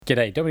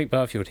G'day, Dominic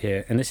Barfield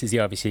here, and this is the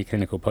RVC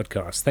Clinical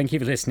Podcast. Thank you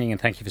for listening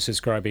and thank you for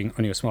subscribing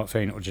on your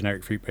smartphone or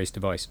generic fruit-based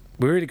device.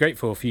 We're really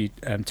grateful for you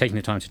taking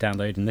the time to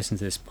download and listen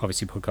to this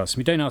RVC podcast.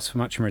 We don't ask for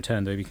much in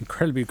return, though. We'd be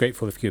incredibly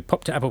grateful if you could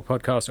pop to Apple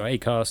Podcasts or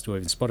Acast or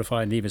even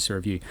Spotify and leave us a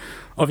review.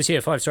 Obviously,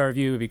 a 5-star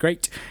review would be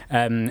great,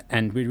 and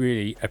we'd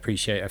really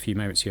appreciate a few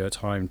moments of your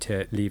time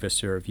to leave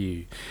us a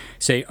review.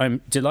 So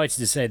I'm delighted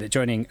to say that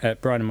joining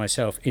Brian and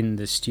myself in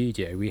the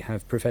studio, we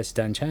have Professor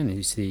Dan Chan,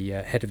 who's the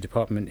head of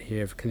department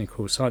here of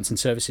Clinical Science and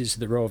Services at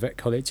the Royal Vet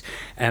College,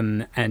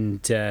 and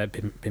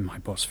been my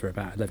boss for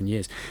about 11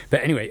 years.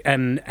 But anyway,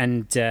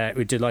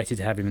 we're delighted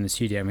to have him in the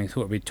studio, and we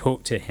thought we'd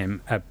talk to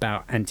him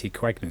about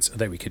anticoagulants,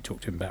 although we could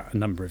talk to him about a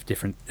number of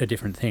different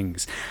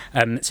things.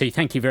 So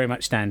thank you very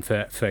much, Dan,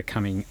 for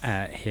coming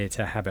here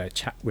to have a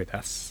chat with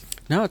us.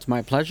 No, it's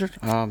my pleasure.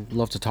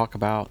 Love to talk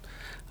about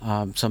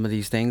some of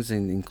these things,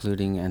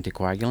 including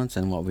anticoagulants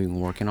and what we've been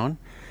working on.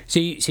 So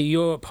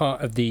you're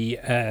part of the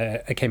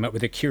came up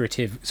with a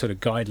curative sort of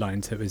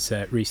guidelines that was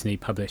recently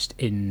published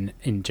in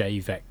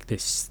JVEC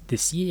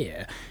this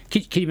year.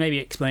 Could you maybe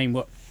explain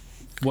what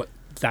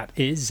that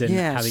is and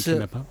how they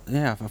came about?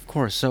 Yeah, of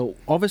course. So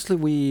obviously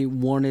we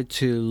wanted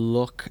to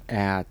look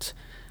at,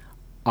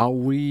 are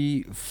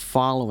we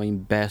following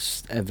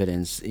best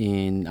evidence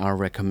in our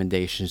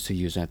recommendations to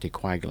use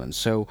anticoagulants?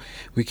 So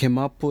we came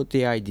up with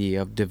the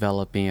idea of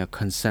developing a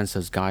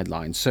consensus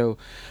guideline. So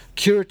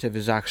curative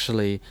is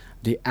actually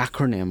the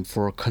acronym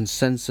for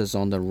Consensus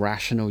on the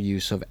Rational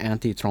Use of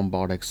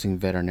Antithrombotics in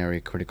Veterinary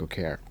Critical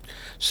Care.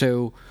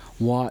 So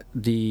what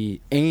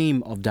the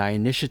aim of the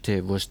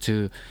initiative was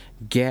to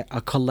get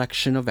a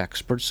collection of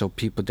experts, so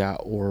people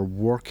that were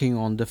working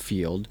on the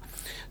field,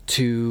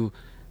 to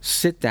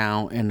sit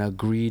down and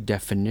agree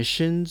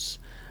definitions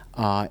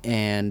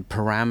and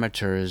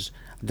parameters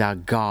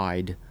that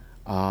guide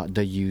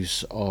the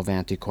use of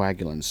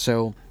anticoagulants.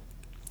 So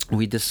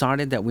we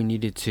decided that we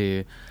needed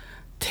to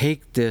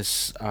take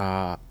this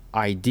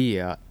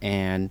idea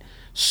and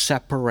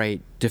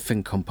separate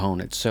different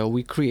components. So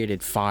we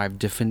created 5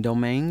 different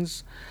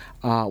domains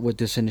with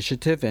this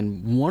initiative,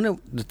 and one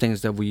of the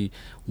things that we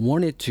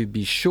wanted to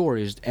be sure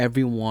is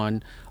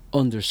everyone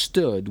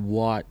understood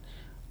what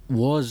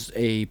was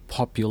a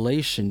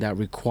population that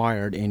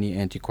required any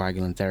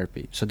anticoagulant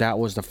therapy. So that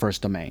was the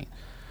first domain,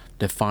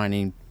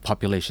 defining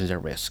populations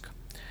at risk.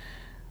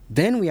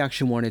 Then we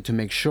actually wanted to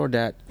make sure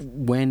that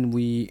when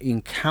we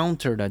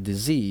encountered a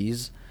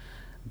disease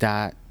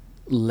that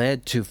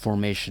led to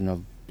formation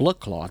of blood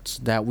clots,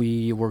 that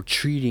we were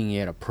treating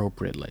it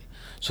appropriately.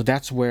 So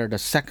that's where the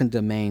second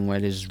domain, where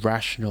it is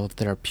rational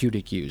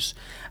therapeutic use,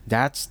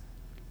 that's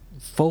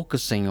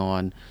focusing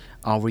on,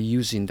 are we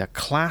using the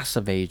class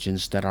of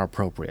agents that are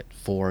appropriate?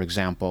 For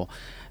example,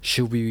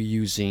 should we be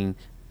using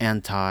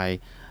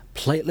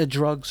anti-platelet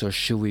drugs or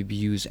should we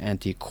use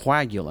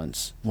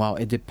anticoagulants? Well,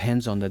 it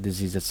depends on the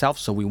disease itself,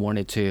 so we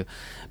wanted to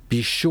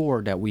be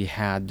sure that we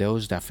had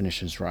those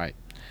definitions right.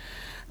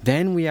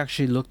 Then we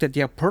actually looked at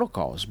their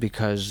protocols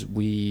because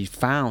we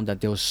found that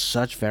there was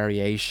such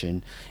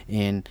variation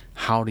in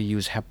how to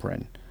use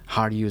heparin,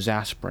 how to use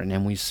aspirin,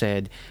 and we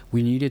said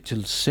we needed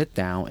to sit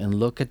down and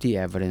look at the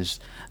evidence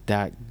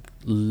that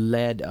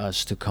led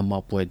us to come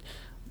up with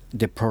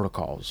the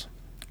protocols.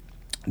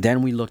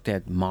 Then we looked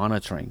at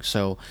monitoring.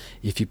 So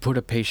if you put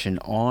a patient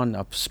on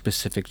a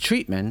specific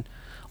treatment,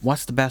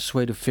 what's the best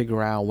way to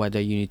figure out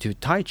whether you need to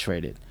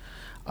titrate it?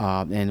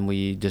 And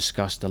we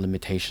discussed the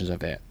limitations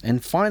of it.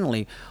 And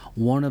finally,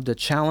 one of the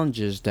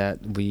challenges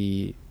that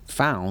we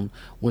found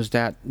was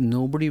that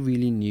nobody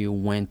really knew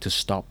when to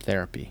stop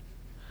therapy.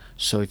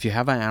 So if you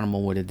have an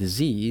animal with a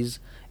disease,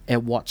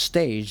 at what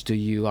stage do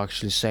you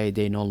actually say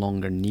they no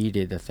longer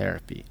needed the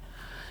therapy?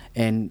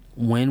 And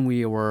when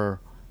we were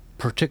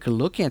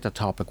particularly looking at the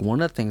topic,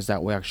 one of the things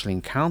that we actually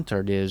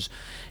encountered is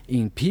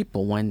in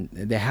people when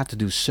they had to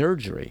do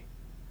surgery,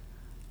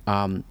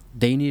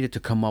 they needed to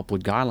come up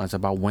with guidelines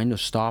about when to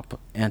stop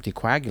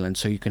anticoagulants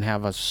so you can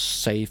have a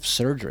safe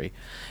surgery.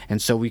 And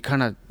so we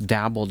kind of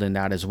dabbled in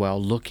that as well,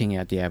 looking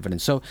at the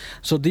evidence.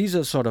 So these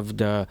are sort of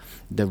the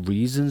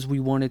reasons we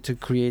wanted to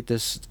create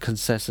this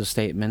consensus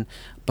statement,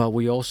 but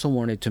we also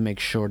wanted to make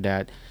sure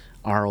that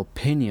our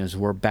opinions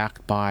were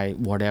backed by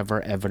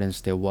whatever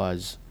evidence there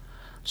was.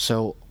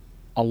 So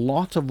a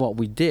lot of what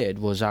we did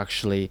was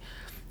actually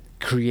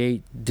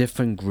create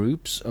different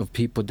groups of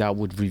people that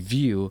would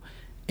review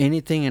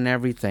anything and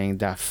everything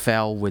that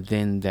fell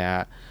within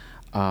that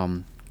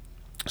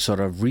sort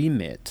of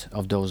remit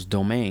of those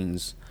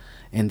domains.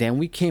 And then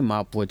we came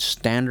up with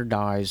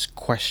standardized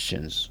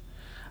questions,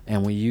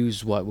 and we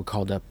used what we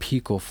call the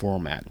PICO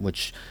format,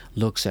 which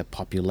looks at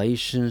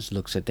populations,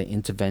 looks at the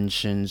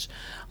interventions,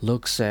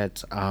 looks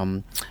at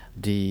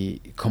the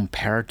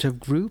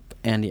comparative group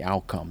and the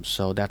outcomes.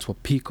 So that's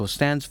what PICO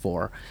stands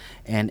for.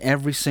 And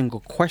every single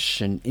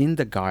question in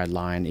the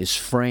guideline is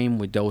framed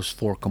with those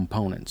 4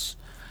 components.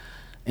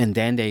 And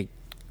then they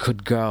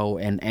could go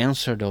and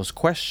answer those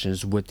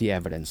questions with the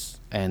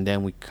evidence. And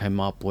then we came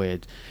up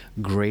with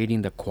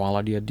grading the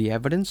quality of the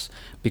evidence,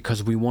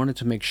 because we wanted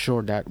to make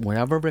sure that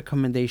whatever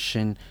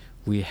recommendation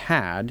we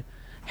had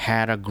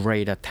had a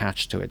grade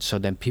attached to it. So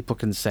then people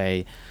can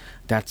say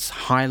that's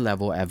high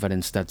level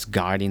evidence that's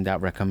guiding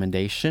that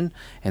recommendation.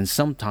 And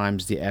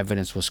sometimes the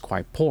evidence was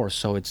quite poor.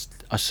 So it's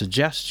a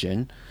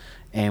suggestion,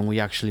 and we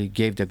actually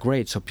gave the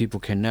grade so people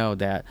can know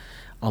that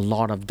a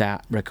lot of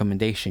that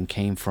recommendation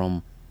came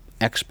from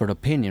expert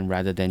opinion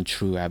rather than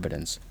true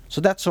evidence. So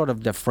that's sort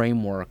of the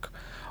framework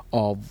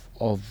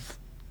of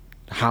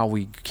how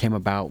we came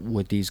about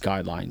with these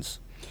guidelines.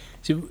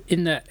 So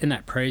in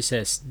that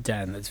process,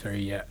 Dan, that's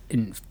very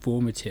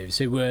informative.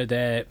 So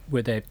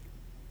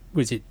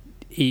was it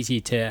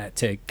easy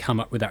to come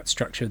up with that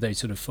structure of those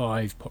sort of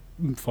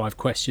five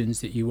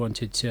questions that you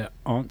wanted to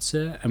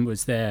answer? And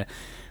was it,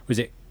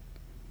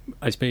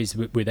 I suppose,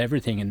 with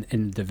everything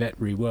in the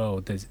veterinary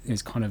world,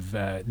 there's kind of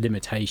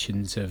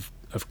limitations of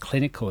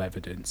clinical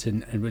evidence,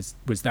 and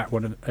was that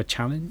one of a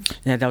challenge?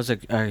 Yeah, that was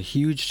a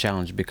huge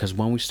challenge, because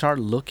when we start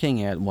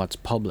looking at what's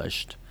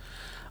published,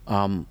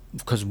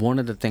 because one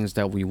of the things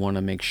that we want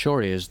to make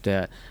sure is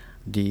that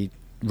the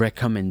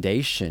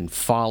recommendation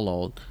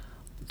followed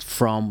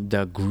from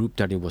the group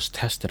that it was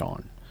tested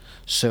on.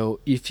 So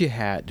if you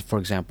had, for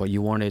example,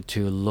 you wanted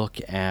to look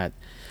at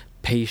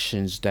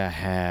patients that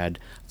had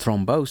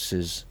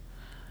thrombosis,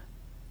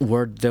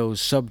 were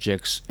those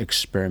subjects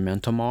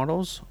experimental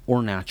models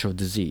or natural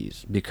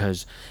disease?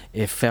 Because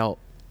it felt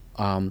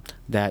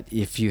that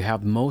if you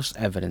have most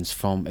evidence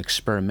from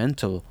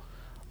experimental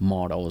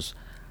models,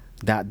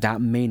 that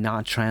may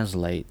not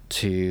translate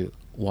to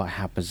what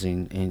happens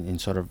in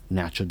sort of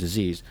natural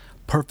disease.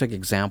 Perfect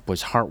example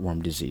is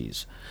heartworm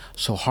disease.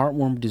 So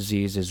heartworm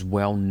disease is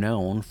well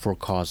known for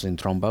causing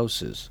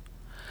thrombosis,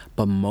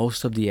 but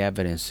most of the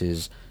evidence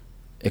is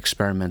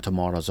experimental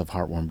models of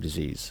heartworm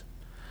disease.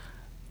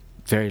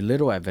 Very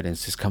little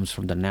evidence comes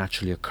from the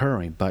naturally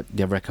occurring, but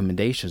the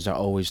recommendations are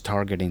always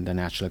targeting the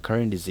naturally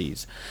occurring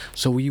disease.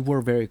 So we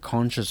were very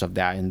conscious of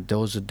that, and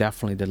those are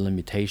definitely the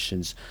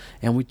limitations.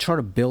 And we try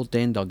to build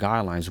in the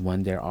guidelines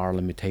when there are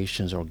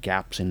limitations or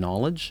gaps in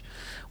knowledge,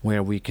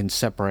 where we can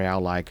separate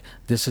out, like,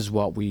 this is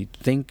what we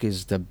think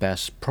is the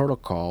best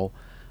protocol.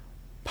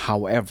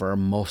 However,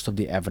 most of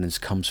the evidence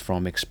comes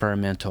from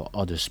experimental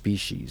other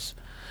species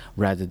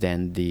rather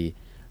than the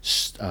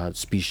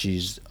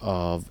species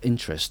of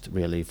interest,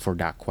 really, for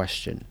that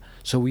question.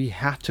 So we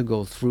have to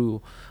go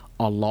through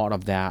a lot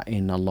of that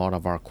in a lot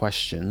of our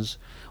questions,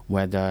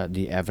 whether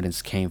the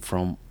evidence came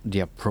from the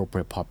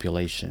appropriate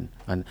population.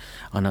 And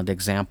another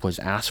example is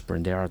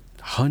aspirin. There are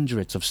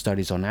hundreds of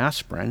studies on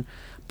aspirin,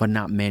 but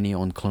not many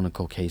on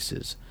clinical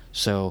cases.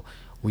 So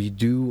we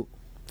do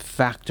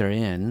factor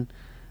in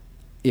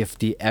if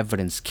the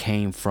evidence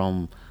came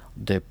from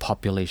the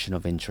population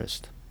of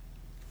interest.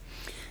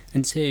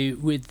 And so,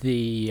 with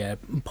the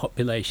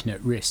population at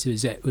risk,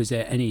 was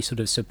there any sort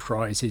of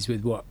surprises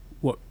with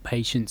what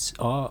patients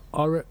are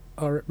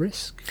at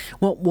risk?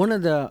 Well, one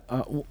of the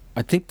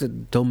I think the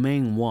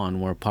domain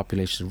one, where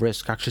population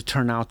risk, actually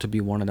turned out to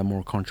be one of the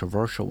more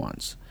controversial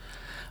ones,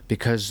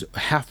 because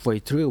halfway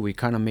through we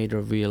kind of made a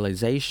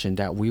realization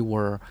that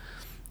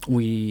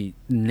we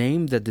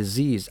named the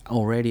disease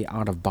already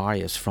out of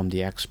bias from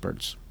the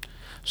experts.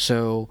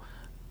 So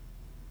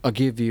I'll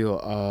give you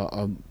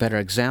a better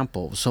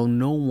example. So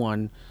no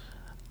one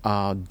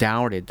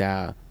doubted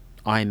that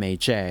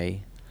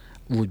IMHA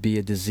would be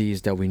a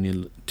disease that we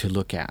need to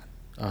look at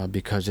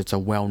because it's a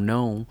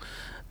well-known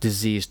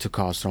disease to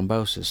cause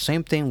thrombosis.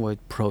 Same thing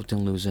with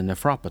protein-losing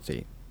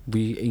nephropathy.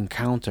 We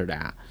encountered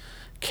that.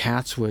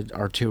 Cats with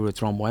arterial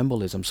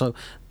thromboembolism. So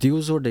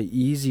those were the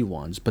easy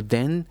ones. But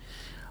then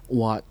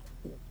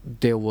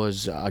there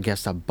was, I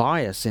guess, a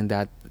bias in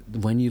that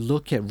when you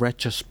look at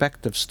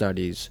retrospective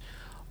studies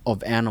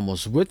of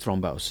animals with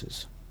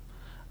thrombosis,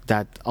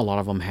 that a lot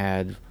of them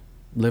had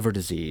liver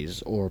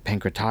disease or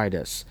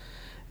pancreatitis,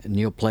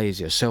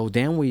 neoplasia. So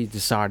then we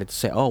decided to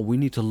say, we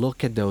need to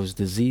look at those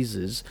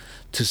diseases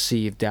to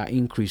see if that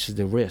increases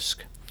the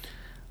risk.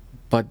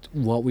 But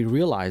what we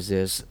realized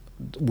is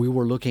we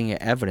were looking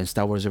at evidence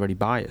that was already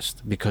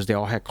biased because they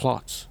all had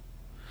clots.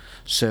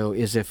 So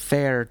is it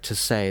fair to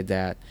say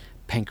that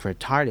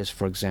pancreatitis,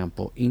 for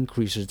example,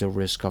 increases the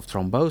risk of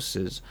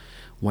thrombosis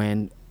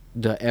when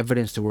the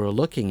evidence that we were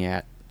looking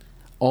at,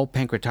 all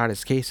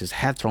pancreatitis cases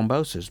had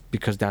thrombosis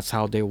because that's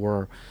how they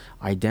were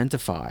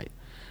identified?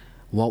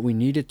 What we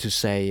needed to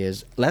say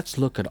is, let's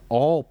look at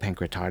all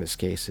pancreatitis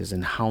cases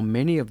and how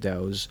many of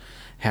those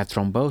had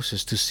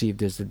thrombosis to see if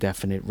there's a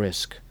definite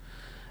risk.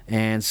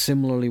 And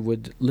similarly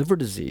with liver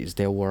disease,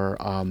 there were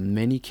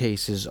many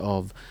cases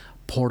of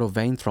portal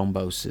vein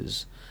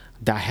thrombosis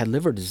that had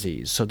liver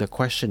disease. So the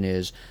question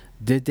is,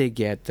 did they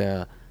get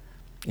the,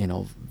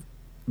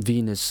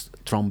 venous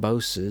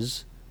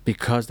thrombosis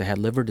because they had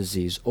liver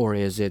disease, or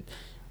is it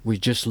we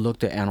just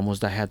looked at animals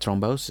that had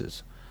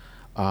thrombosis?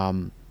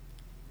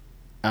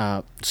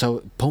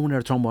 So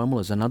pulmonary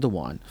thromboembolism is another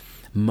one.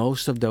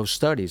 Most of those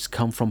studies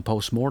come from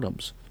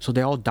postmortems, so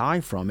they all die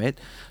from it.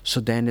 So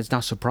then it's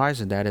not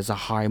surprising that it's a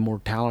high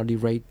mortality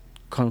rate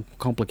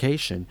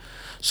complication.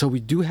 So we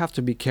do have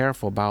to be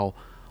careful about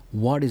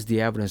what is the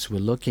evidence we're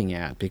looking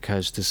at?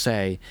 Because to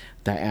say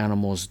that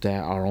animals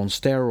that are on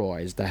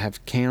steroids, that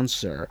have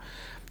cancer,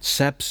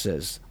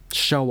 sepsis,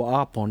 show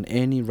up on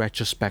any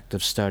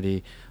retrospective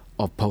study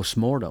of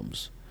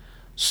postmortems.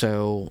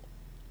 So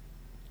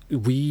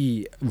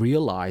we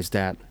realized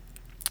that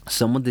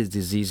some of these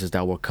diseases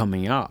that were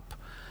coming up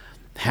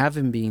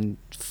haven't been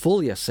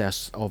fully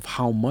assessed of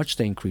how much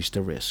they increase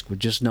the risk. We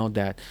just know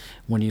that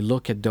when you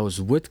look at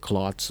those with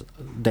clots,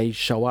 they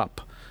show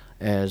up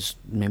as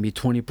maybe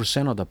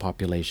 20% of the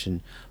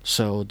population.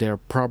 So they're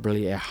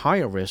probably at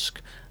higher risk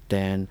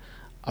than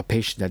a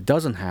patient that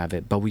doesn't have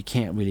it, but we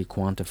can't really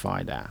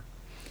quantify that.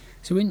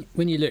 So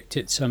when you looked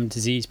at some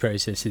disease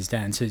processes,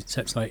 Dan, so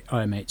such like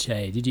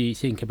IMHA, did you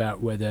think about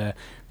whether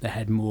they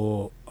had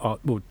more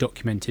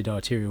documented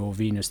arterial or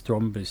venous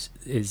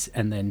thrombosis,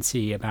 and then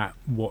see about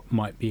what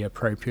might be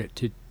appropriate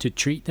to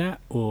treat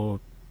that, or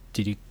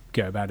did you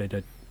go about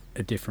it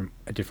a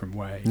different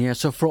way? Yeah,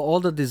 so for all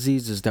the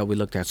diseases that we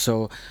looked at,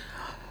 so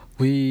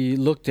we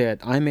looked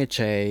at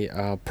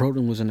IMHA,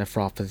 protein-losing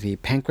nephropathy,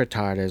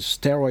 pancreatitis,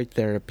 steroid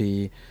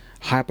therapy,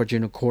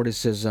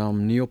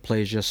 hypergenocorticism,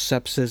 neoplasia,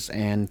 sepsis,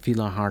 and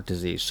feline heart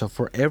disease. So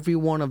for every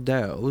one of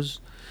those,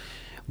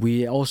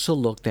 we also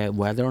looked at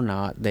whether or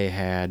not they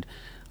had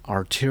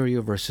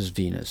arterial versus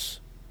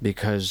venous,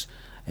 because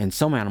and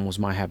some animals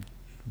might have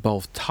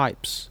both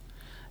types.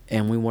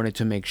 And we wanted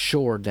to make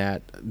sure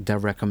that the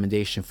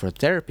recommendation for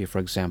therapy, for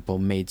example,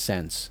 made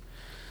sense.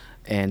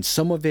 And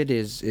some of it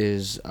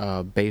is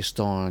based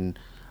on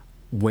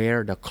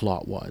where the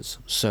clot was.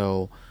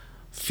 So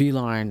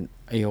feline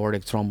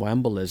aortic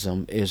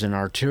thromboembolism is an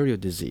arterial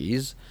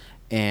disease,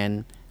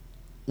 and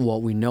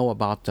what we know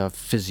about the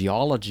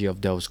physiology of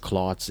those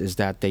clots is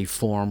that they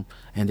form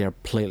and they're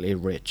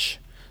platelet rich.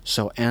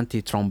 So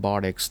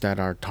antithrombotics that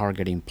are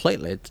targeting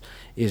platelets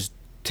is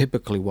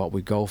typically what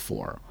we go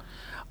for.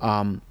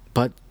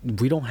 But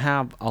we don't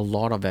have a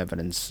lot of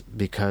evidence,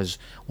 because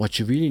what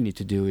you really need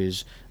to do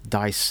is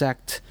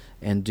dissect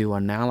and do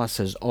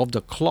analysis of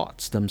the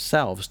clots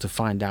themselves to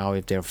find out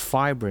if they're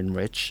fibrin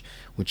rich,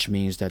 which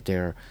means that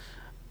they're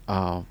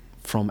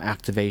from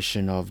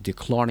activation of the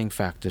clotting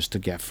factors to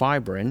get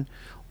fibrin,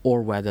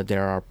 or whether they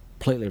are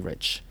platelet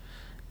rich.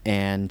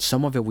 And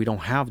some of it we don't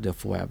have the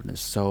full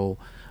evidence. So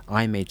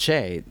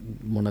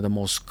IMHA, one of the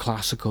most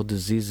classical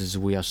diseases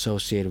we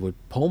associate with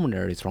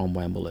pulmonary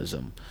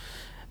thromboembolism,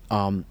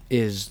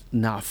 is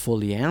not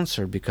fully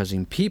answered, because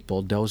in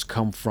people, those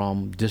come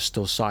from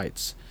distal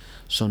sites.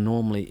 So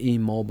normally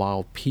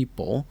immobile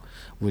people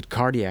with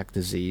cardiac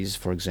disease,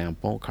 for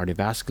example,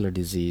 cardiovascular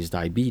disease,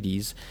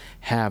 diabetes,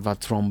 have a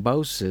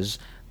thrombosis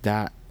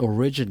that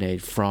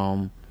originate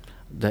from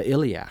the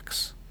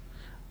iliacs.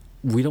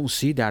 We don't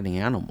see that in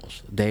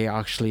animals. They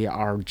actually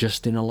are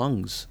just in the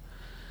lungs.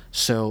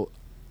 So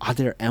are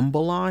there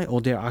emboli, or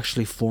they're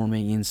actually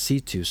forming in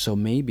situ? So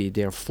maybe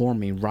they're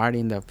forming right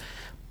in the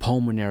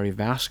pulmonary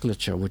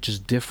vasculature, which is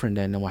different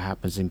than what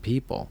happens in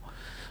people.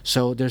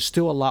 So there's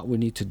still a lot we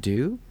need to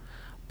do,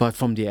 but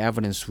from the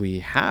evidence we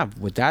have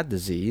with that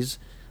disease,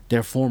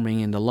 they're forming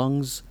in the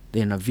lungs,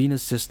 they're in the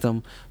venous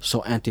system,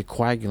 so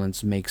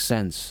anticoagulants make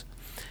sense.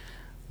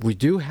 We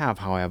do have,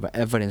 however,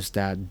 evidence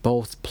that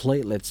both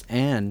platelets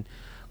and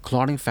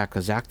clotting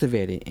factors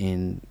activated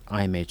in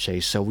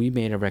IMHA, so we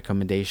made a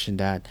recommendation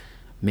that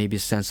may be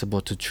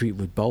sensible to treat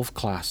with both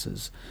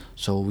classes.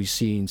 So we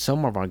see in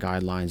some of our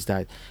guidelines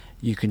that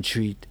you can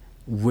treat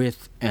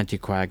with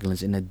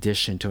anticoagulants in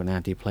addition to an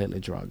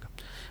antiplatelet drug.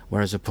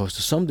 Whereas opposed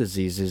to some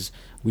diseases,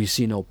 we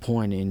see no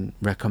point in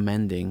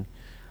recommending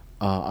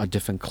a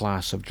different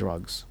class of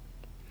drugs.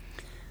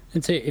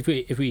 And so if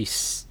we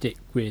stick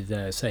with,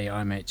 say,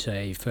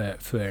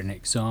 IMHA for an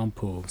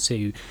example,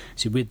 so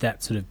with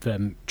that sort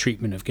of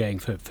treatment of going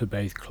for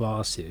both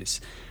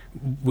classes,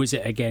 was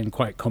it again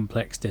quite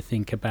complex to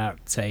think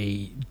about,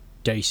 say,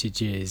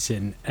 dosages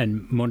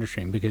and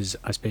monitoring? Because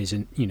I suppose,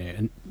 and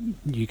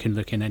you can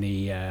look in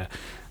any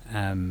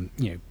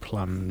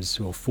plums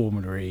or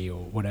formulary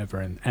or whatever,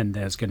 and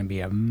there's going to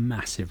be a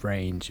massive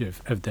range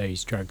of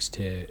those drugs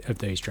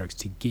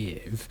to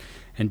give.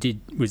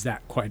 And was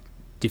that quite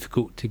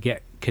difficult to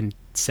get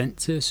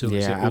consensus, or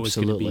was it always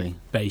going to be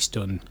based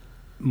on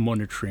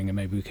monitoring? And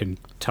maybe we can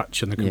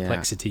touch on the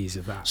complexities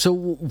of that.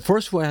 So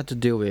first what I had to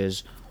do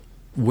is,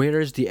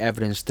 where is the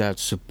evidence that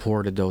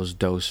supported those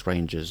dose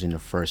ranges in the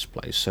first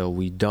place? So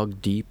we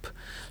dug deep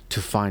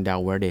to find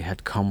out where they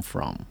had come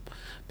from,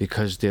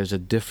 because there's a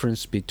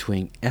difference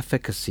between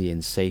efficacy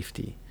and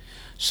safety.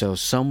 So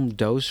some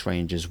dose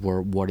ranges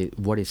were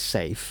what is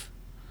safe,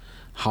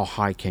 how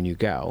high can you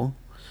go,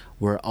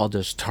 where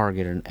others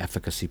target an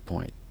efficacy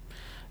point.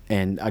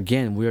 And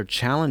again, we're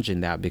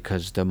challenging that,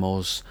 because the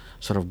most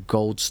sort of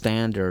gold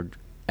standard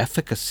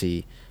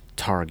efficacy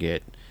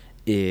target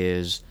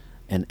is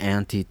an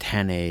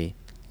anti-10A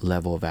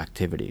level of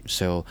activity.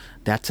 So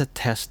that's a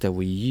test that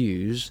we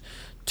use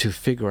to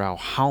figure out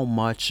how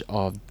much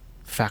of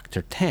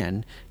factor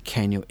 10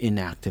 can you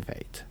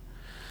inactivate.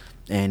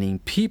 And in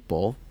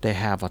people, they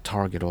have a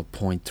target of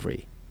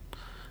 0.3.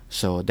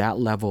 So that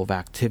level of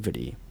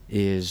activity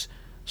is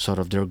sort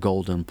of their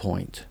golden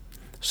point.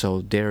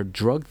 So their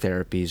drug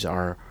therapies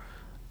are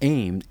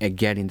aimed at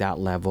getting that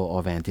level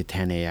of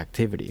anti-10A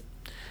activity.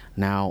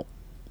 Now,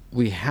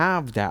 we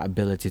have that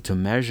ability to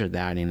measure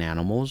that in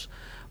animals,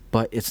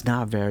 but it's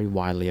not very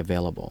widely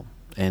available.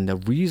 And the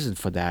reason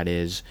for that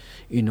is,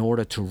 in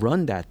order to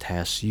run that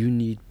test, you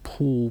need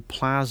pool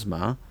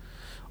plasma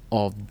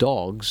of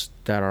dogs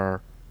that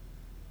are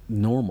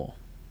normal.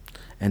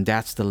 And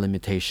that's the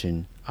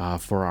limitation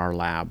for our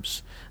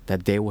labs,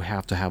 that they will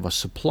have to have a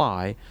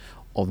supply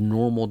of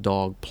normal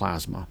dog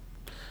plasma.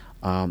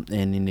 And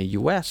in the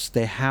US,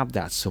 they have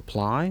that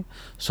supply,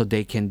 so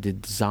they can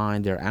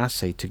design their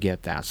assay to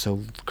get that.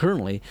 So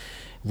currently,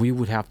 we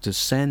would have to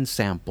send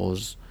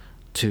samples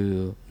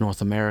to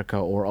North America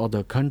or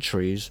other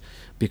countries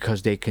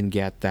because they can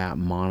get that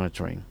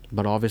monitoring.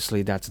 But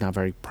obviously, that's not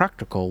very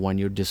practical when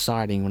you're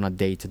deciding on a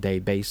day-to-day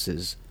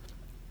basis.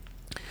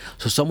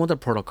 So some of the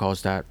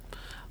protocols that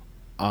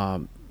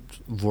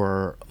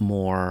were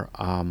more,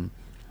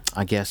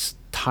 I guess,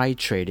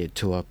 titrated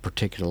to a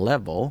particular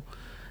level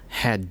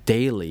had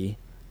daily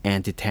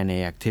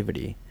anti-10A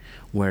activity,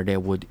 where they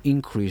would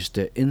increase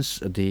the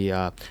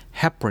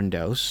heparin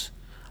dose,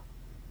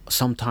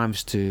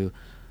 sometimes to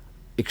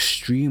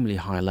extremely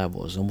high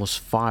levels, almost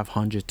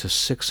 500 to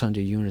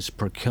 600 units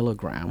per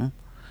kilogram,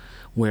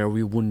 where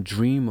we wouldn't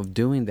dream of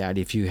doing that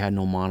if you had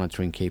no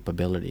monitoring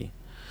capability.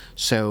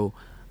 So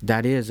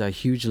that is a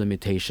huge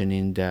limitation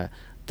in the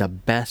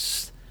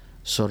best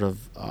sort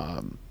of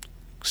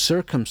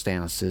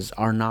circumstances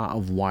are not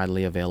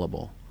widely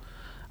available.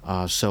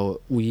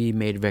 So we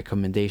made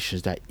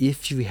recommendations that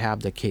if you have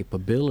the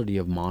capability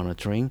of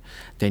monitoring,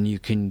 then you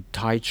can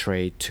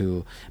titrate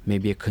to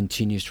maybe a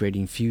continuous rate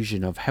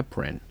infusion of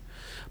heparin.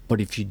 But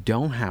if you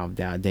don't have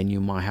that, then you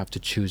might have to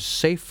choose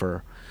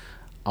safer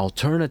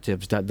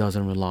alternatives that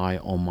doesn't rely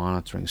on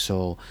monitoring.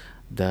 So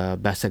the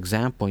best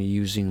example,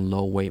 using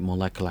low-weight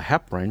molecular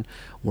heparin,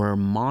 where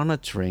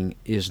monitoring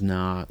is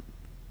not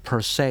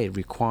per se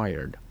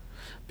required,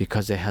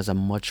 because it has a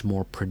much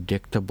more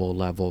predictable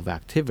level of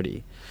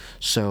activity.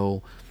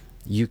 So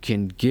you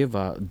can give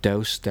a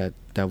dose that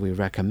we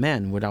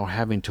recommend without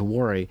having to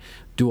worry,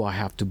 do I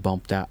have to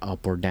bump that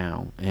up or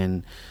down?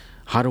 And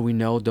how do we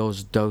know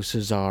those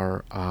doses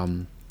are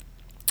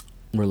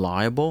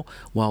reliable?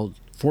 Well,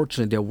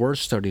 fortunately, there were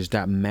studies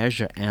that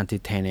measure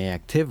anti-10A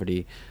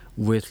activity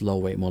with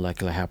low-weight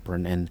molecular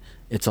heparin, and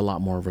it's a lot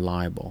more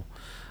reliable.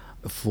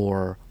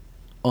 For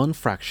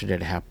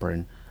unfractionated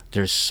heparin,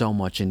 there's so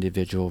much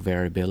individual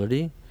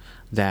variability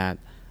that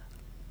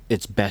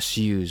it's best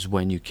used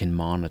when you can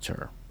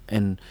monitor.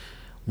 And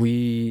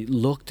we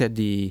looked at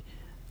the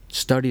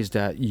studies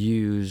that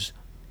use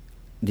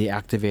the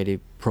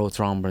activated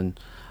prothrombin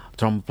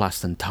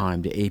thromboplastin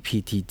time, the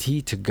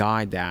APTT, to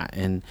guide that.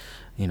 And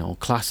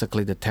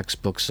classically the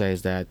textbook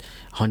says that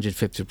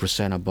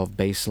 150% above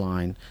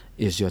baseline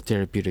is your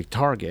therapeutic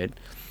target.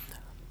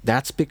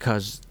 That's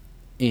because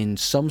in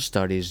some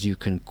studies you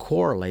can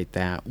correlate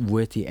that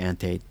with the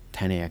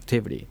anti-10A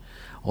activity,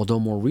 although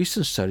more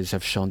recent studies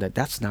have shown that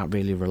that's not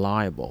really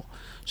reliable.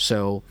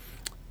 So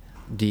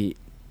the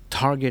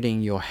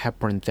targeting your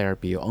heparin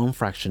therapy, your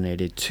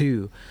unfractionated,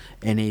 to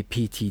an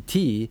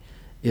APTT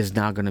is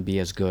not going to be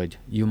as good.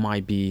 You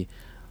might be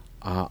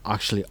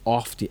actually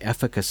off the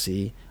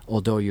efficacy,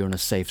 although you're in a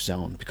safe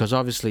zone. Because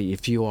obviously,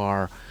 if you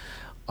are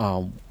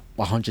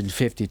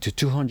 150 to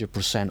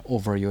 200%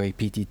 over your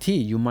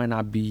APTT, you might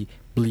not be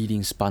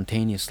bleeding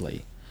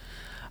spontaneously.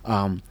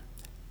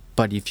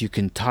 But if you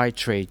can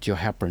titrate your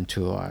heparin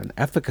to an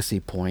efficacy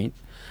point,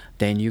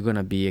 then you're going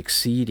to be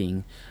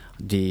exceeding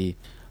the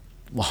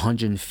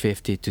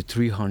 150 to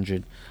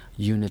 300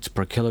 units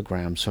per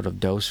kilogram sort of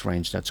dose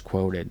range that's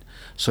quoted.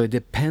 So it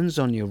depends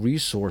on your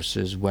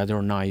resources whether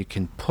or not you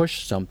can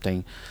push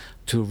something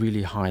to a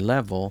really high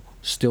level,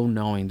 still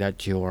knowing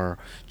that you're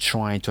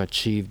trying to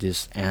achieve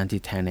this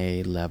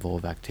anti-10A level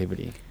of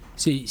activity.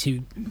 So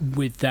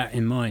with that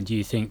in mind, do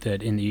you think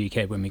that in the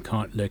UK, when we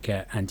can't look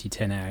at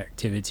anti-10A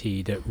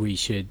activity, that we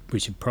should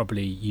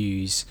probably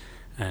use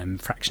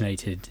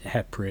fractionated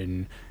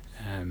heparin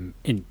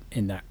in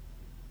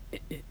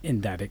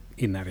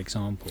that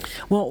example?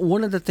 Well,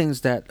 one of the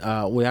things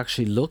that we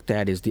actually looked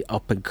at is the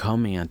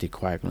up-and-coming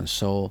anticoagulants.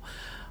 So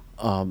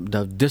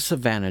the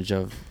disadvantage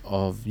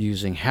of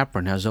using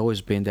heparin has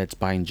always been that it's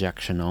by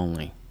injection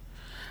only,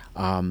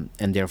 and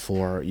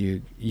therefore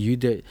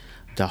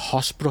the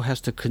hospital has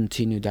to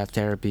continue that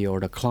therapy, or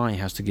the client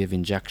has to give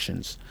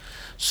injections.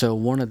 So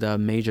one of the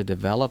major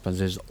developments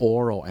is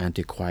oral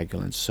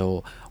anticoagulants,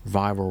 so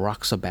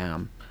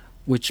rivaroxaban,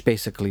 which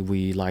basically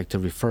we like to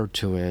refer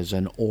to as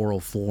an oral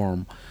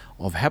form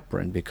of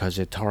heparin because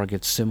it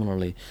targets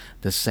similarly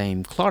the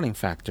same clotting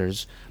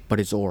factors, but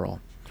it's oral.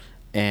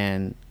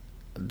 And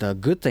the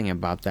good thing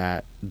about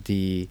that,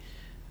 the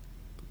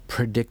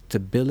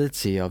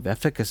predictability of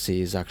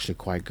efficacy is actually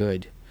quite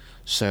good.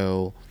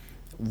 So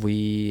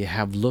we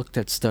have looked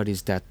at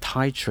studies that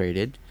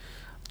titrated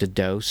the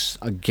dose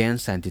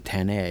against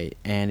anti-10A,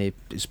 and it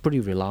is pretty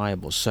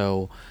reliable.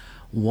 So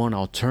one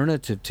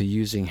alternative to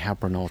using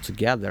heparin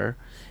altogether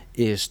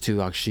is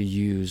to actually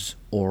use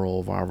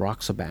oral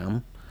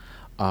rivaroxaban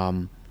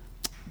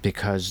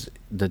because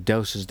the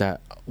doses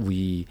that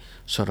we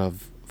sort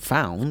of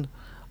found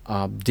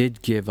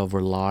did give a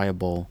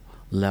reliable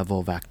level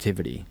of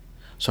activity.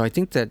 So I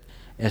think that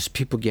as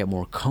people get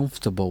more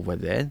comfortable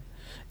with it,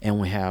 and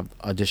we have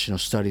additional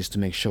studies to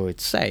make sure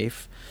it's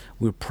safe,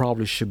 we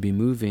probably should be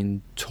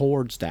moving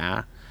towards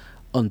that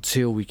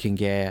until we can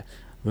get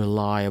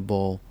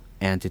reliable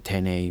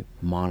anti-10A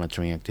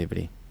monitoring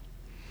activity.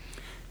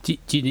 Do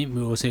you think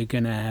we're also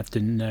going to have to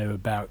know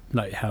about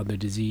like how the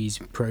disease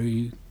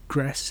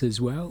progress as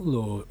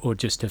well, or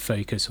just to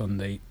focus on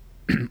the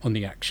on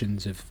the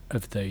actions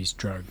of those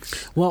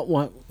drugs?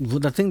 Well,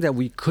 the thing that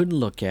we could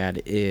look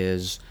at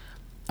is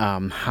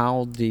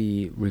how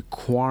the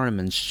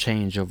requirements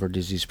change over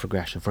disease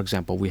progression. For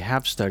example, we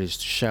have studies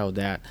to show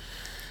that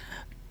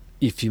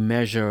if you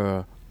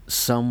measure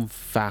some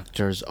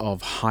factors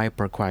of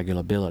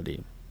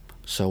hypercoagulability,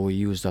 so we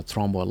use the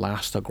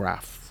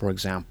thromboelastograph, for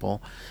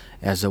example,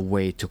 as a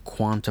way to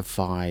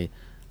quantify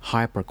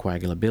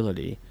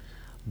hypercoagulability,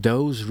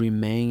 those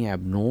remain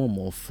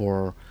abnormal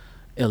for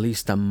at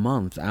least a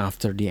month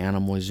after the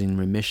animal is in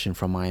remission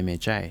from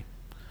IMHA.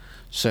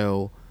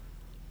 So,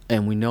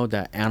 and we know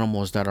that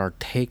animals that are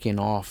taken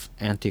off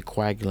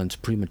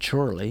anticoagulants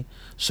prematurely,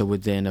 so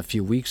within a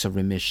few weeks of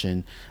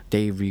remission,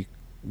 they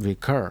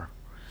recur.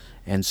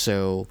 And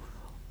so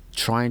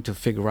trying to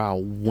figure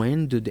out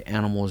when do the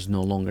animals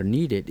no longer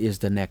need it is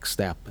the next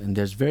step. And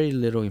there's very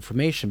little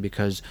information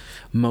because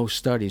most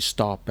studies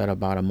stop at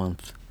about a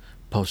month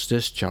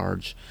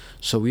post-discharge.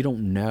 So we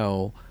don't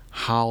know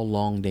how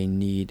long they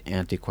need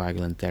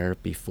anticoagulant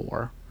therapy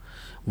for.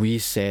 We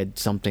said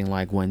something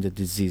like when the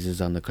disease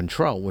is under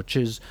control, which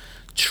is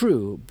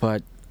true,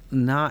 but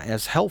not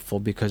as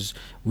helpful because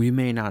we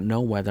may not know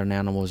whether an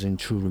animal is in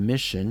true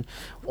remission.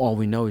 All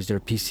we know is their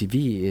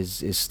PCV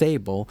is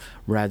stable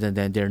rather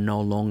than they're no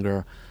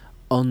longer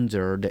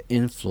under the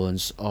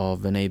influence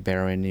of an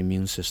aberrant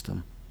immune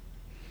system.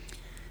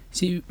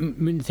 So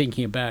when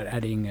thinking about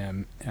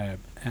adding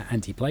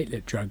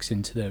antiplatelet drugs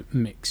into the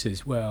mix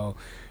as well,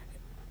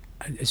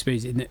 I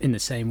suppose in the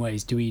same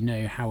ways, do we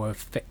know how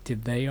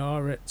effective they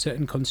are at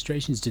certain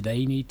concentrations? Do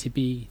they need to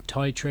be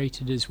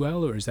titrated as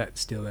well, or is that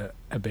still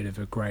a bit of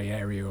a grey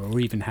area? Or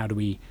even how do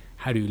we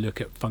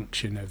look at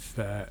function of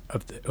the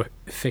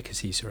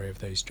efficacy of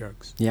those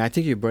drugs? Yeah, I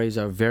think you raise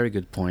a very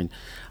good point.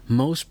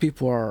 Most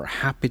people are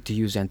happy to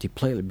use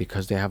antiplatelet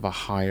because they have a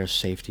higher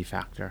safety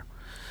factor.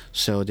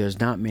 So there's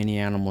not many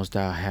animals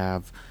that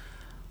have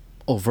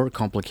overt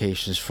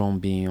complications from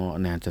being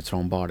on an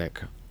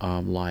antithrombotic,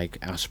 like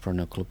aspirin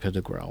or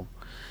clopidogrel.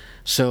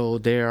 So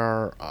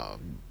they're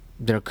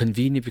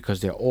convenient because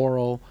they're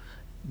oral.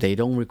 They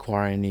don't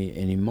require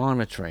any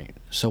monitoring.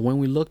 So when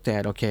we looked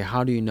at, okay,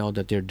 how do you know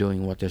that they're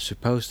doing what they're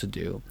supposed to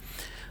do?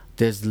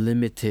 There's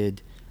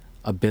limited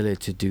ability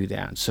to do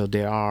that. So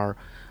there are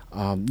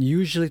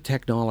usually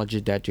technology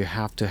that you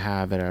have to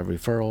have at a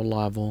referral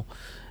level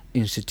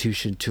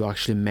institution to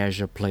actually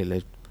measure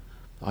platelet,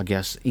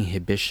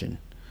 inhibition.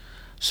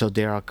 So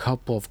there are a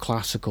couple of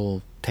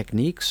classical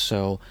techniques.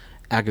 So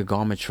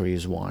aggregometry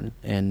is one,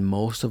 and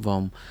most of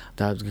them,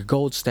 the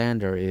gold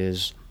standard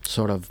is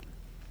sort of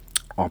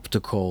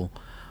optical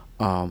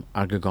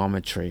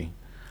aggregometry.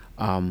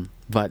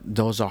 But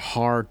those are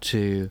hard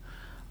to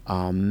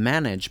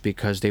manage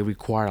because they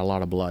require a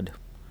lot of blood,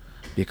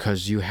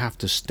 because you have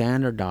to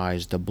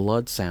standardize the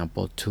blood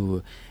sample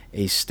to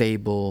a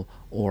stable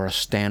or a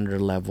standard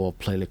level of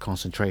platelet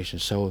concentration.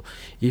 So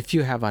if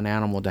you have an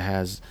animal that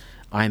has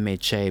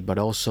IMHA but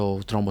also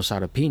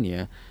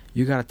thrombocytopenia,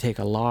 you got to take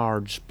a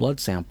large blood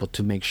sample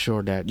to make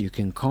sure that you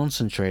can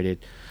concentrate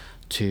it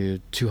to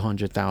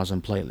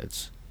 200,000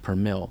 platelets per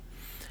mil.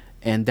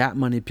 And that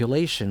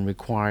manipulation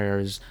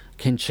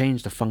can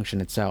change the function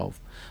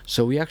itself.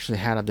 So we actually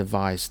had a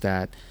device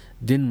that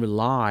didn't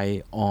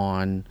rely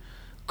on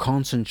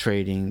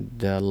concentrating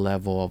the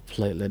level of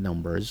platelet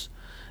numbers,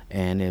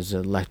 and is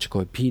an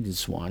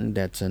electrocoepedis one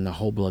that's in the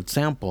whole blood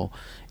sample,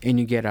 and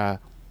you get an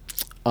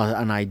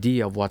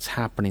idea of what's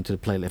happening to the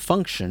platelet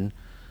function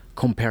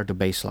compared to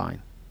baseline.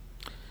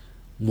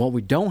 What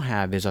we don't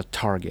have is a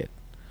target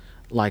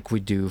like we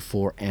do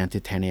for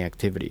anti-10A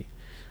activity.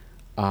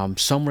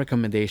 Some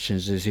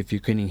recommendations is if you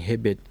can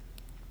inhibit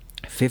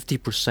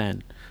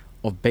 50%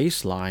 of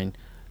baseline,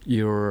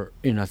 you're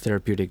in a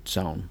therapeutic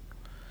zone.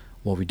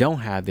 What we don't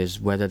have is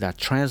whether that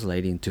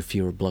translates into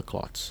fewer blood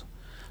clots.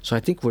 So I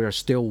think we are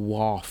still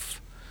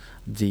off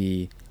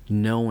the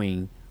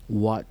knowing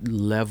what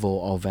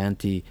level of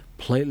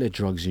antiplatelet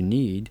drugs you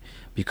need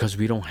because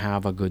we don't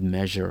have a good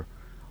measure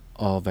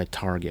of a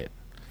target.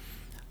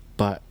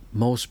 But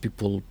most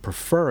people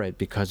prefer it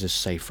because it's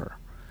safer.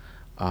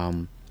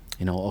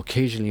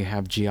 Occasionally you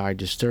have GI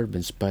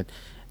disturbance, but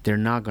they're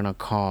not going to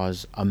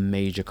cause a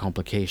major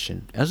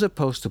complication. As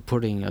opposed to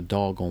putting a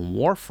dog on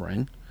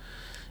warfarin,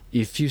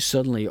 if you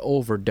suddenly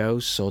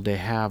overdose so they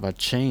have a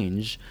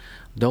change,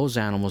 those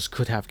animals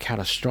could have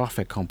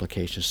catastrophic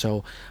complications.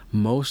 So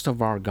most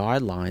of our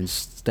guidelines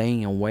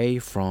staying away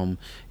from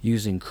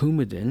using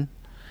Coumadin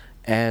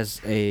as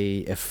a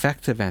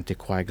effective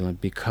anticoagulant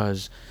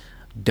because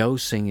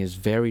dosing is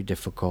very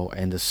difficult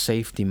and the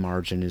safety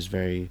margin is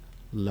very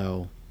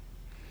low.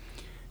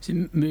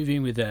 So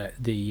moving with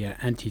the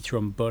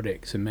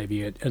antithrombotics and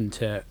maybe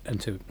into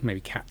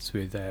maybe cats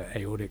with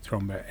aortic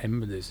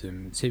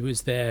thromboembolism.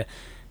 So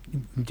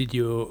did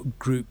your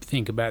group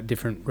think about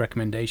different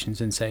recommendations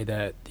and say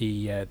that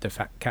the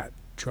fat cat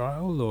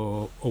trial,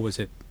 or was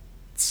it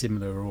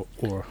similar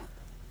or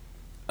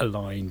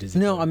aligned?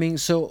 No, I mean,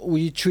 so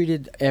we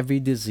treated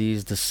every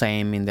disease the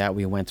same in that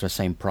we went through the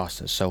same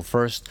process. So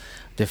first,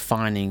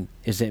 defining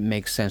is it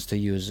makes sense to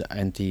use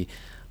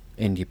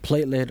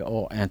antiplatelet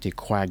or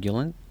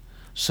anticoagulant.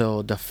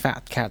 So the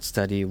fat cat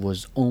study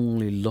was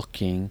only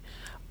looking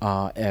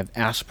at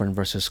aspirin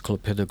versus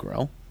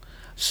clopidogrel.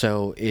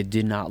 So it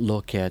did not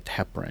look at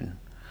heparin.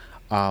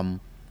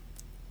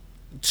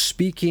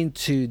 Speaking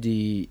to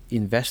the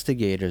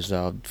investigators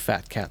of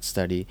fat cat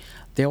study,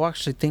 they were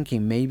actually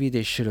thinking maybe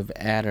they should have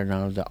added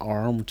another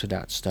arm to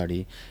that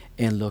study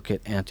and look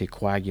at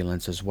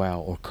anticoagulants as well,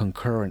 or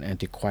concurrent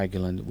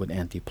anticoagulant with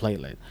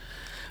antiplatelet.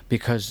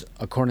 Because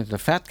according to the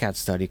fat cat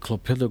study,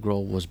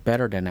 clopidogrel was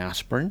better than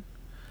aspirin,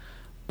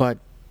 but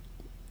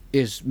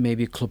is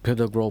maybe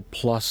clopidogrel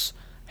plus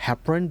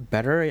heparin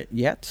better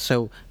yet?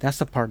 So that's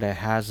the part that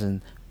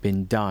hasn't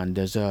been done.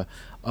 There's a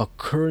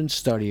current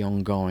study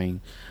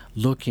ongoing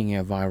looking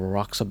at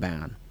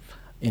rivaroxaban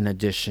in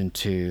addition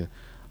to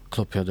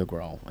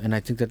clopidogrel, and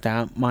I think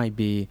that might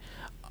be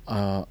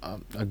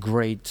a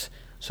great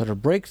sort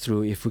of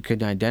breakthrough if we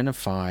could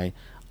identify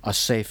a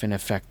safe and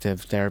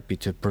effective therapy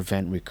to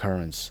prevent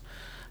recurrence.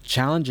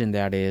 Challenge in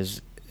that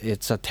is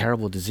it's a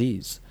terrible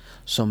disease.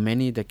 So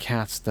many of the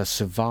cats that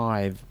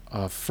survive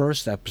a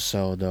first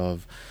episode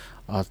of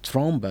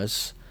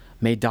thrombus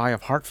may die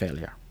of heart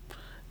failure.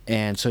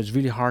 And so it's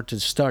really hard to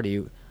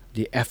study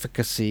the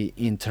efficacy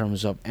in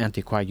terms of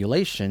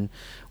anticoagulation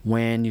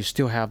when you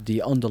still have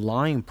the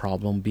underlying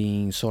problem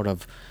being sort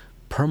of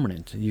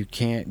permanent. You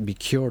can't be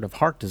cured of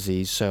heart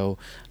disease, so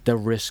the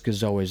risk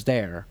is always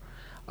there.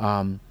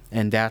 And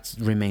that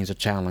remains a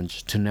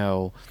challenge to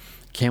know,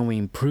 can we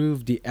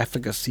improve the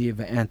efficacy of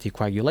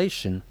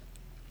anticoagulation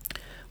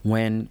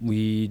when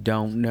we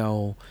don't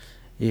know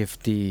if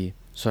the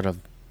sort of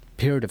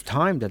period of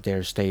time that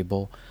they're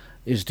stable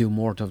is due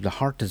more to the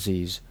heart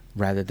disease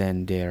rather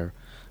than their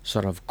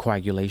sort of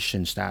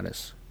coagulation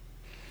status.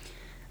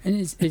 And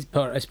is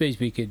part, I suppose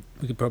we could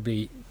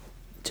probably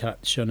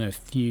touch on a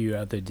few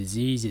other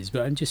diseases,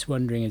 but I'm just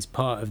wondering, as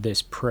part of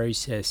this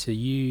process, are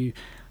you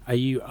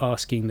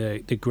asking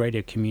the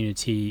greater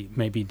community,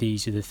 maybe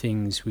these are the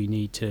things we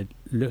need to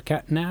look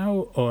at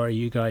now, or are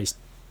you guys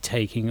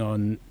taking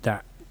on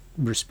that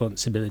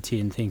responsibility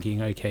and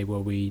thinking, okay,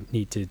 well, we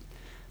need to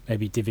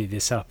maybe divvy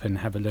this up and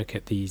have a look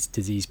at these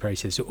disease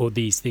processes or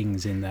these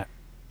things in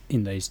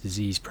those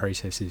disease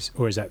processes,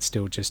 or is that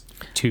still just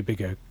too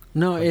big a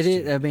No, question? it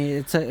is. I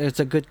mean, it's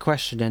a good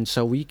question, and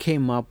so we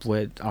came up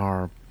with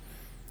our,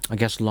 I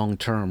guess,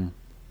 long-term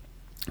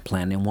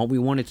plan and what we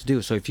wanted to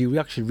do. So if you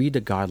actually read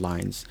the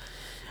guidelines,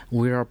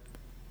 we're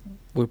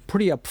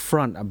pretty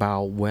upfront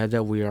about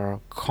whether we are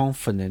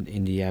confident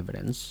in the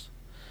evidence,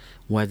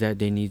 whether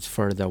they need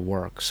further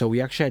work. So we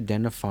actually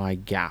identify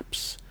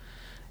gaps,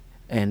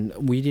 and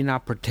we did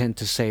not pretend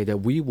to say that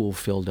we will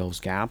fill those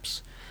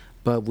gaps,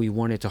 but we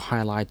wanted to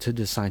highlight to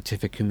the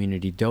scientific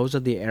community those are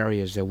the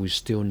areas that we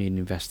still need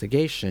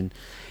investigation,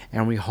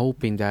 and we're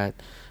hoping that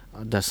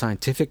the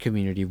scientific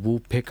community will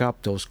pick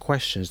up those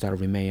questions that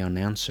remain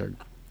unanswered.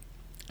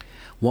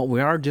 What we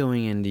are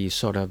doing in the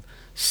sort of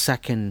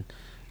second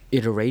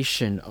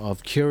iteration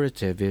of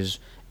curative is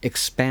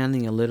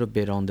expanding a little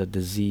bit on the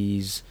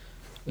disease,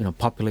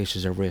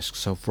 populations at risk.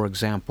 So for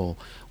example,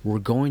 we're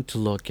going to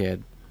look at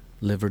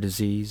liver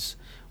disease.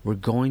 We're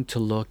going to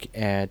look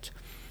at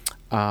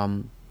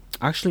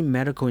actually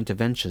medical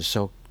interventions.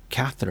 So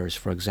catheters,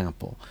 for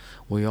example.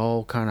 We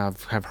all kind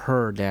of have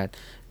heard that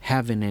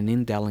having an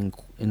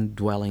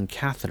indwelling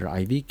catheter,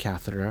 IV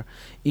catheter,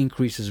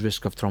 increases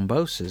risk of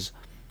thrombosis,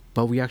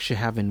 but we actually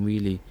haven't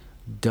really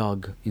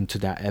dug into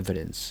that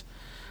evidence.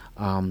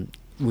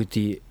 With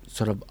the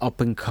sort of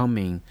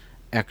up-and-coming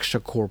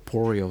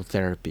extracorporeal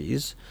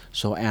therapies,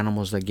 so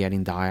animals that are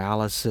getting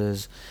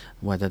dialysis,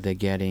 whether they're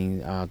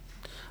getting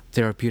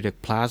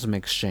therapeutic plasma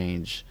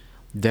exchange,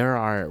 there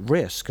are at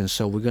risk, and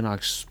so we're going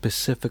to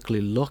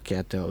specifically look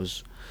at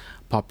those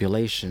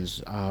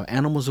populations.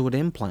 Animals with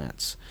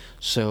implants,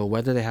 so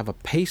whether they have a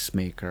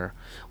pacemaker,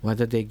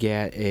 whether they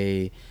get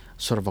a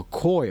sort of a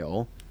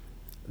coil,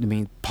 I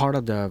mean, part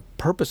of the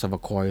purpose of a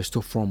coil is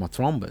to form a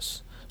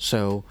thrombus.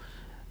 So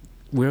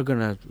we're going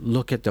to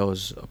look at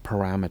those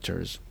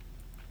parameters.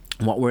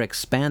 What we're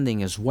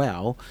expanding as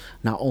well,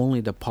 not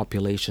only the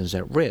populations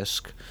at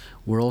risk,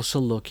 we're also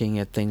looking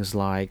at things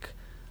like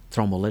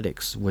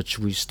thrombolytics, which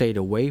we stayed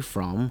away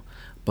from,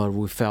 but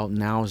we felt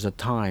now is the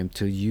time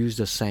to use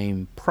the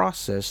same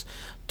process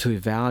to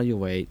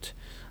evaluate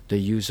the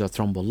use of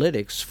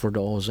thrombolytics for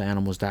those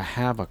animals that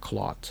have a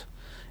clot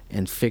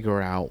and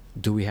figure out,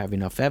 do we have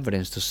enough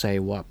evidence to say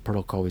what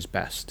protocol is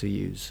best to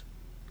use.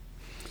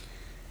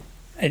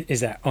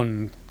 Is that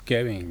on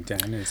going,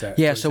 Dan? Is that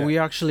Yeah, so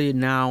we're actually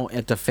now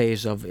at the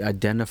phase of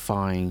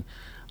identifying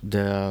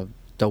the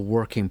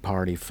working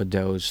party for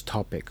those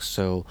topics.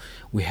 So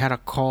we had a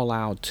call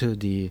out to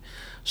the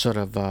sort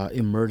of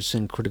emergency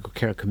and critical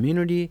care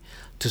community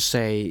to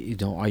say,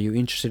 are you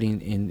interested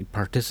in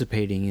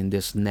participating in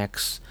this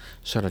next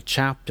sort of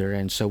chapter?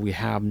 And so we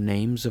have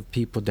names of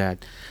people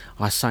that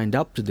are signed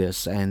up to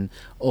this, and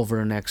over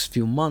the next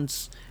few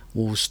months,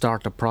 we'll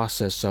start the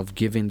process of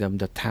giving them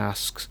the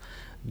tasks,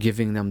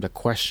 giving them the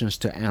questions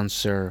to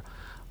answer,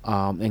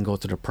 and go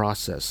through the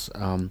process.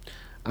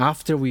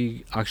 After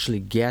we actually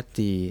get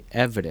the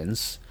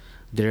evidence,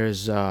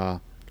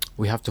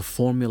 we have to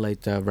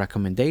formulate the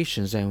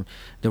recommendations, and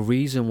the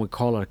reason we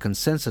call it a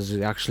consensus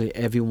is actually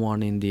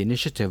everyone in the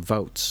initiative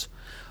votes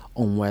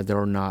on whether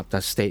or not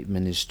that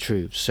statement is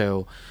true.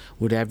 So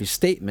with every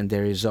statement,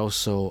 there is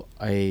also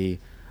a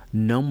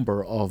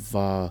number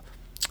of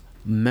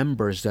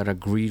members that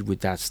agreed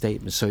with that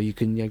statement. So you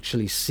can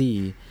actually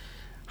see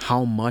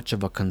how much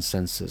of a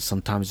consensus.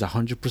 Sometimes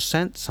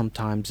 100%,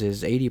 sometimes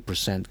is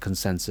 80%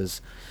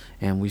 consensus.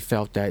 And we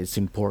felt that it's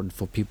important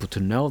for people to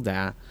know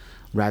that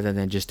rather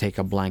than just take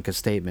a blanket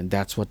statement.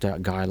 That's what the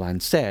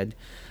guideline said.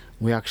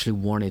 We actually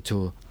wanted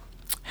to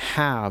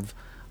have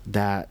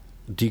that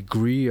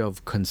degree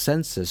of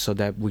consensus so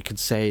that we could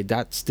say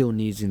that still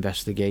needs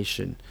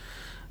investigation.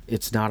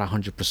 It's not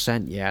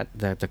 100% yet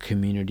that the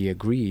community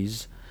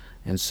agrees.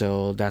 And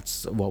so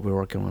that's what we're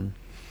working on.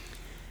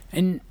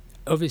 And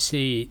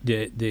obviously,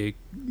 the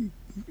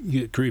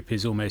group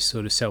is almost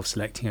sort of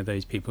self-selecting of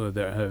those people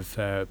that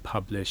have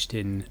published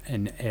in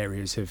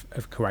areas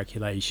of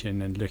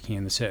coagulation and looking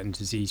in the certain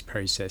disease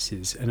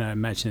processes. And I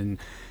imagine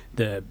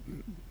the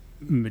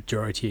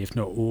majority, if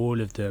not all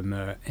of them,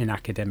 are in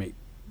academic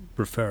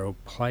referral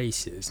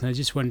places. And I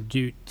just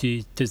wonder,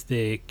 does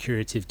the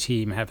curative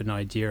team have an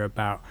idea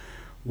about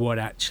what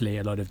actually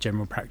a lot of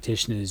general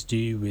practitioners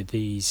do with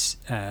these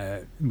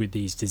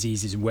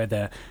diseases, and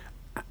whether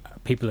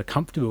people are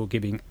comfortable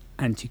giving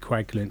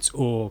anticoagulants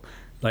or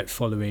like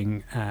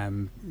following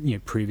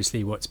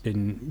previously what's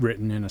been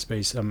written in, I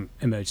suppose, some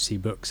emergency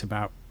books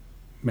about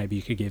maybe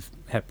you could give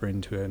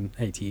heparin to an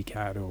ATE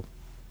cat or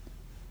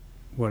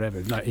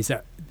whatever. Like, is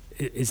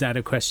that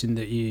a question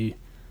that you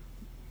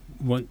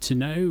want to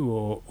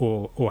know,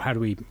 or how do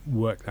we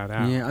work that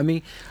out? Yeah, I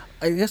mean,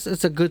 I guess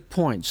it's a good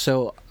point.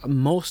 So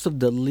most of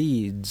the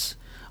leads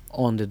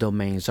on the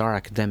domains are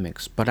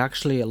academics, but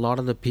actually a lot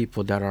of the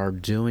people that are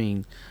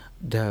doing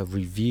the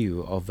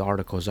review of the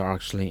articles are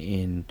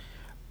actually in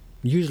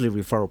usually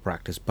referral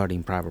practice, but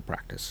in private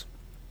practice.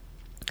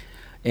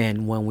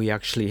 And when we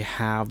actually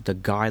have the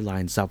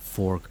guidelines up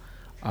for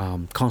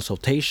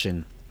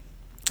consultation,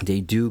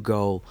 they do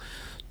go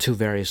to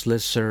various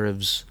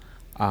listservs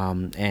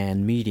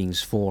and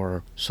meetings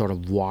for sort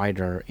of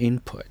wider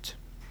input.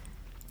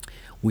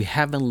 We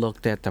haven't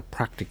looked at the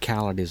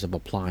practicalities of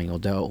applying,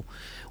 although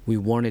we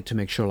wanted to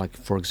make sure, like,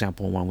 for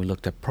example, when we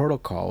looked at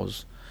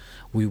protocols,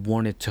 we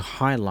wanted to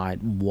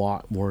highlight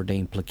what were the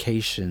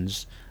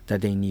implications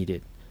that they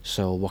needed.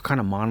 So what kind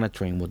of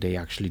monitoring would they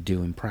actually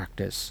do in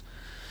practice?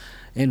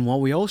 And what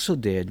we also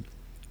did,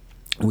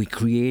 we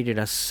created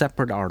a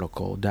separate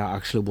article that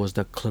actually was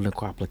the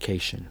clinical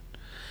application,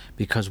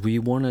 because we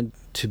wanted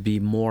to be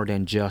more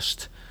than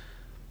just,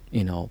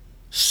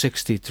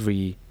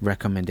 63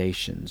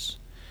 recommendations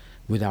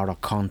without a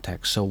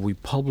context. So we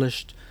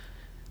published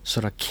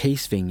sort of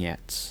case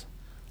vignettes: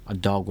 a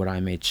dog with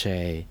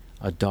IMHA,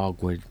 a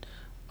dog with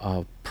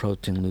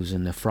protein-losing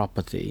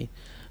nephropathy,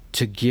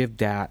 to give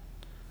that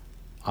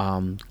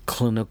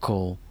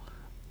clinical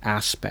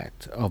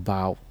aspect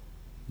about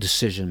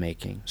decision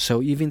making.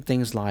 So even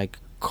things like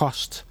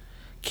cost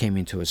came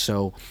into it.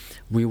 So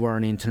we were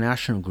an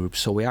international group,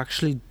 so we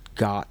actually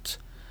got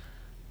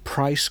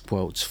price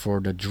quotes for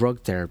the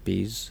drug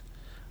therapies,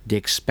 the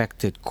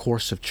expected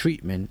course of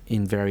treatment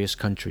in various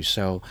countries.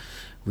 So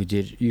we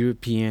did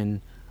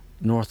European,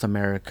 North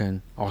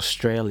American,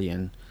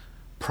 Australian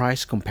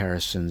price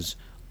comparisons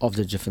of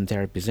the different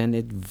therapies, and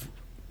it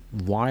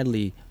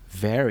widely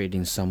varied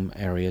in some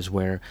areas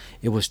where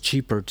it was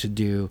cheaper to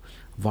do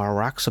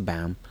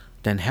Varaxabam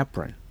than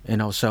heparin.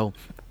 So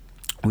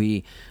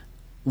we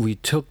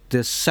took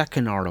this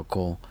second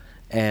article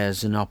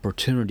as an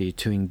opportunity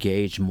to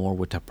engage more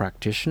with the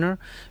practitioner,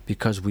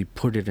 because we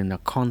put it in a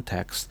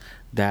context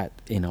that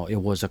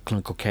it was a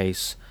clinical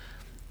case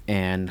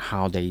and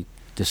how they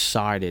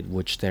decided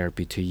which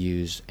therapy to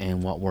use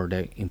and what were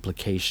the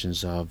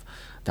implications of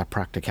the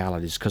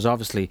practicalities. Because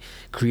obviously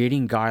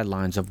creating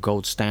guidelines of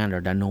gold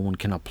standard that no one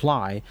can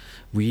apply,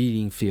 we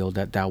didn't feel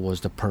that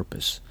was the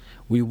purpose.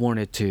 We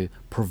wanted to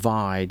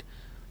provide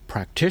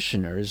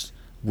practitioners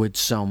with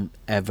some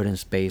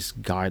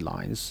evidence-based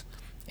guidelines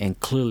and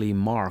clearly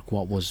mark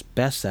what was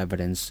best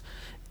evidence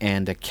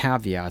and the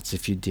caveats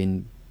if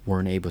you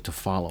weren't able to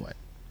follow it.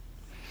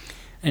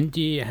 And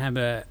do you have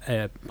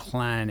a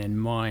plan in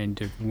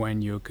mind of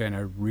when you're going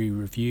to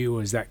re-review,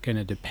 or is that going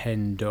to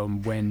depend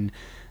on when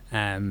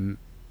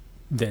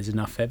there's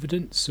enough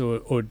evidence,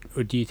 or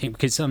do you think,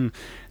 because some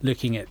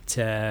looking at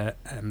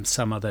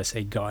some other,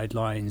 say,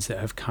 guidelines that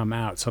have come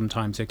out,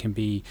 sometimes there can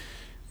be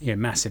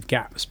massive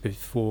gaps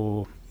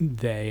before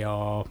they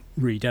are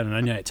redone, and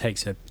I know it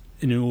takes an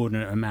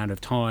inordinate amount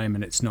of time,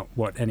 and it's not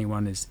what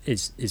anyone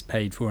is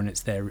paid for, and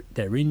it's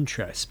their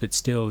interest, but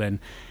still, then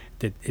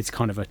it's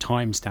kind of a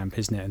timestamp,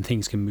 isn't it? And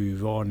things can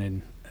move on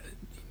in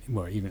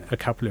even a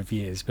couple of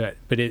years. But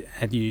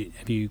have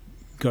you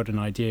got an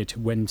idea to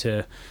when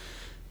to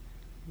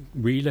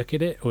relook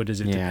at it, or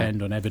does it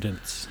depend on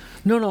evidence?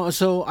 No.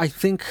 So I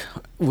think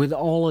with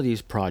all of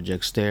these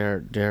projects,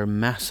 they're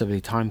massively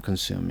time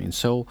consuming.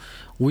 So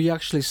we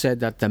actually said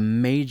that the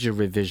major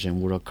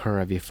revision would occur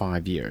every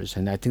 5 years,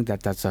 and I think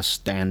that's a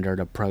standard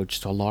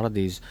approach to a lot of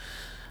these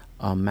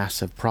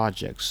massive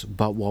projects.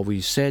 But what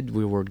we said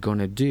we were going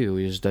to do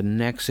is the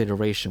next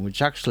iteration,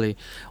 which actually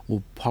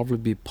will probably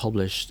be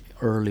published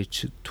early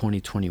to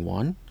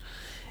 2021,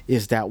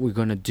 is that we're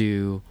going to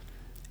do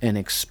an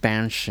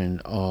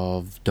expansion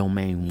of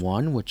domain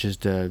 1, which is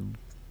the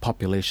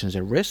populations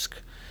at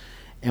risk,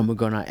 and we're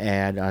going to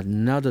add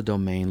another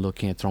domain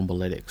looking at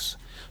thrombolytics.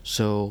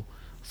 So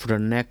for the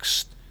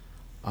next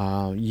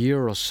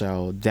year or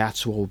so,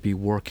 that's what we'll be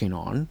working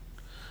on.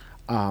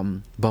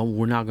 But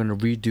we're not going to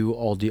redo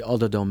all the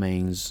other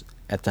domains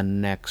at the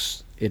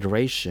next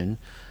iteration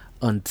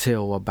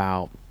until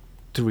about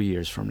 3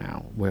 years from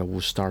now, where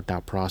we'll start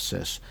that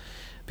process.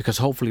 Because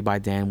hopefully by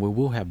then we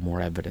will have more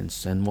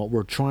evidence. And what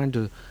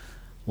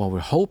we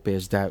hope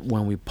is that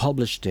when we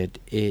published it,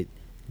 it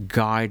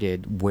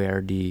guided where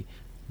the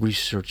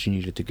research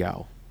needed to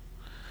go.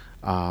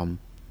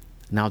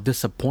 Now,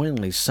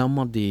 disappointingly, some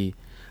of the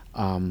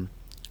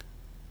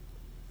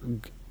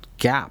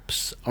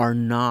gaps are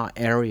not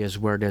areas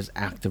where there's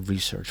active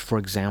research. For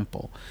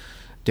example,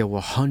 there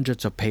were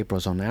hundreds of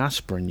papers on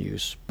aspirin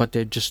use, but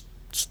they just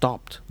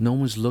stopped. No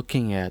one's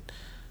looking at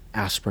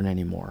aspirin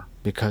anymore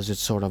because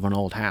it's sort of an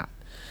old hat.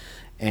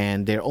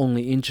 And they're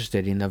only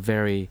interested in a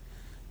very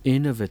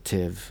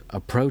innovative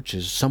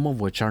approaches, some of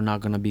which are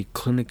not going to be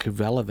clinically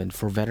relevant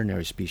for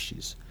veterinary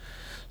species.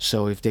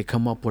 So if they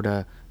come up with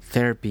a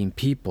therapy in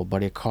people,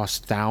 but it costs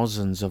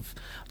thousands of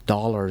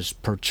dollars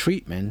per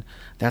treatment,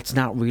 that's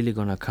not really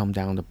going to come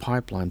down the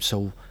pipeline.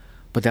 So,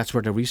 but that's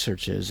where the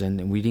research is,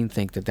 and we didn't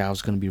think that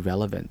was going to be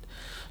relevant.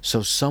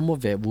 So some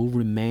of it will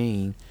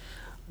remain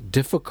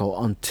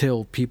difficult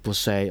until people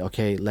say,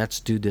 okay,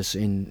 let's do this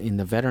in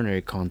the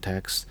veterinary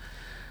context.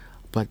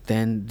 But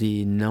then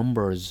the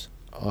numbers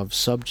of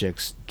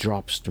subjects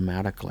drops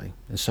dramatically,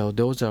 and so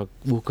those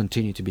will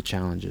continue to be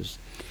challenges.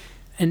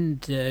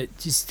 And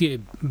just to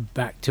get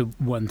back to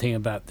one thing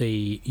about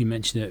you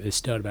mentioned at the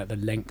start about the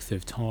length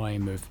of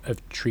time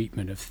of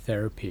treatment, of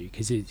therapy,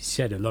 because it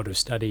said a lot of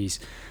studies,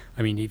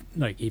 I mean,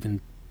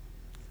 even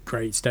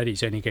great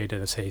studies only go to,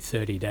 let's say,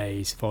 30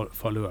 days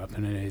follow-up,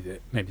 and I know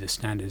that maybe the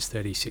standard is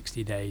 30,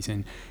 60 days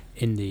in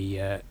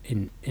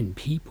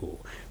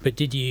people.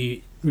 But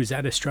was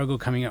that a struggle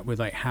coming up with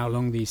how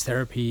long these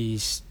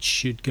therapies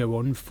should go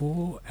on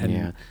for,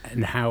 and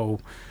how,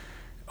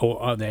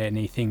 or are there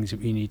any things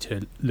that we need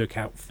to look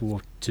out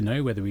for to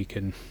know whether we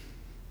can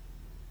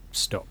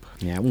stop?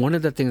 Yeah, one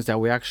of the things that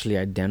we actually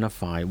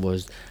identified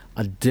was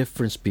a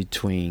difference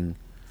between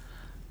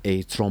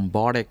a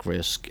thrombotic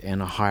risk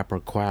and a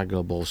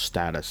hypercoagulable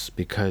status,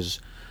 because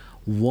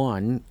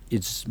one,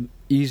 it's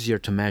easier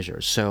to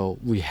measure. So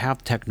we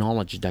have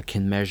technology that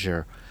can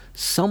measure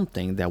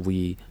something that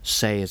we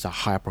say is a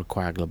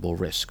hypercoagulable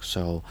risk.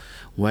 So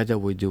whether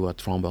we do a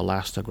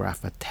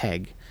thromboelastograph, a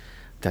TEG,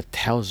 that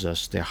tells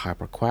us they're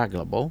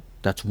hypercoagulable,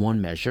 that's one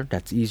measure,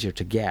 that's easier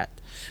to get,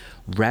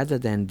 rather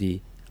than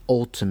the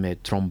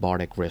ultimate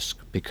thrombotic risk,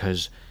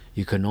 because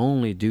you can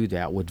only do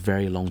that with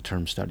very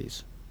long-term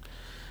studies.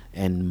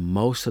 And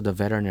most of the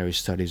veterinary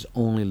studies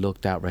only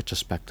looked at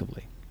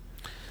retrospectively.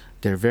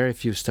 There are very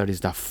few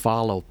studies that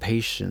follow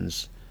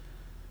patients,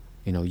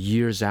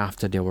 years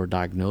after they were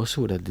diagnosed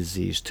with a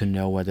disease to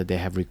know whether they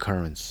have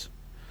recurrence.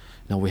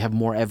 Now, we have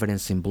more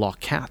evidence in block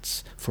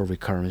cats for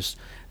recurrence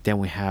than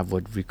we have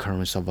with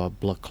recurrence of a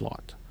blood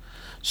clot.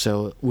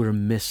 So we're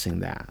missing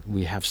that.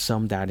 We have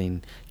some data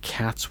in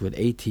cats with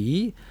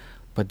ATE,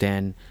 but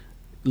then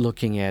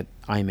looking at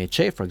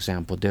IMHA, for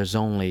example, there's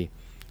only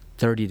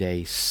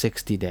 30-day,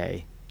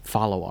 60-day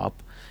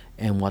follow-up,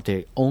 and what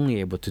they're only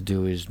able to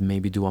do is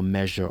maybe do a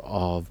measure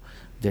of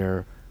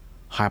their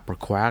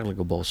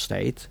hypercoagulable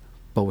state,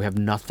 but we have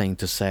nothing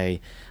to say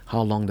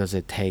how long does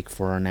it take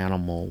for an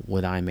animal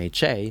with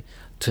IMHA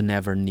to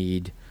never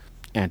need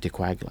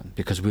anticoagulant,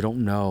 because we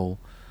don't know,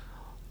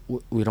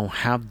 we don't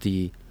have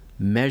the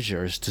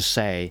measures to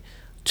say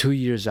 2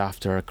 years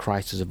after a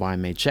crisis of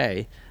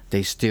IMHA,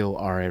 they still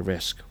are at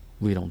risk.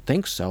 We don't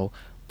think so,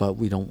 but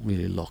we don't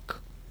really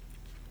look.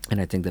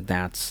 And I think that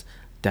that's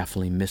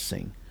definitely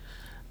missing.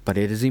 But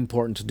it is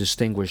important to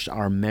distinguish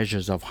our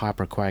measures of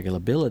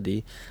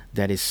hypercoagulability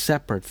that is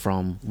separate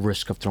from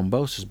risk of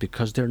thrombosis,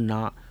 because they're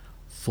not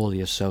fully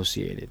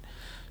associated.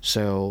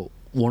 So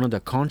one of the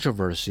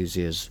controversies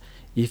is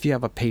if you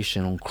have a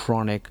patient on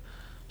chronic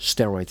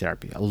steroid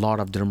therapy. A lot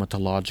of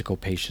dermatological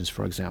patients,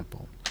 for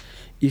example,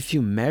 if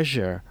you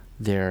measure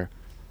their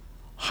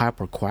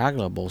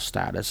hypercoagulable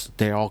status,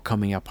 they're all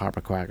coming up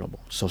hypercoagulable.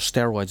 So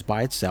steroids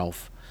by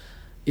itself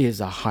is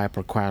a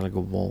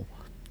hypercoagulable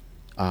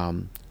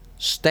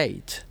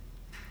state.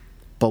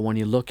 But when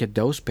you look at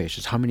those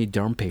patients, how many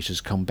derm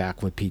patients come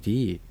back with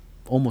PTE?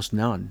 Almost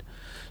none.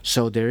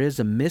 So there is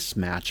a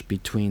mismatch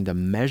between the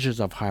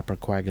measures of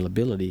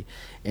hypercoagulability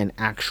and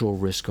actual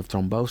risk of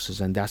thrombosis,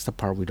 and that's the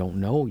part we don't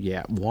know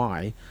yet,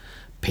 why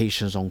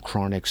patients on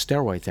chronic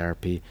steroid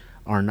therapy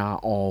are not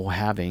all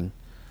having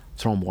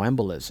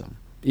thromboembolism,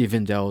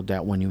 even though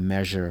that when you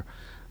measure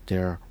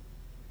their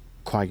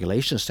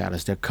coagulation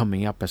status, they're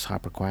coming up as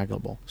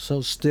hypercoagulable.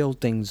 So still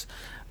things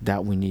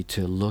that we need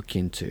to look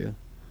into.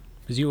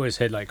 As you always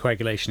said, like,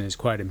 coagulation is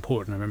quite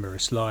important. I remember a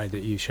slide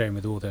that you've shown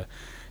with all the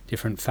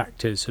different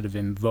factors sort of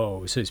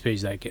involved. So I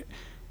suppose, like,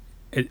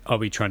 are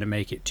we trying to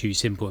make it too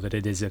simple that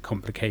it is a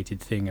complicated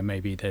thing, and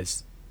maybe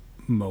there's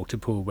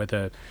multiple,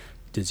 whether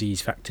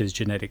disease factors,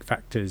 genetic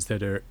factors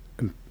that are,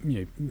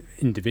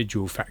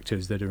 individual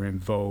factors that are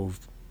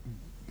involved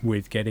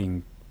with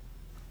getting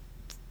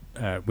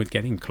clots, with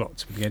getting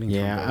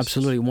thrombosis?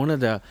 Absolutely. One of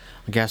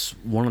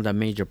the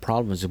major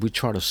problems, if we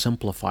try to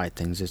simplify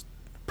things, is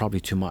probably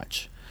too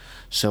much.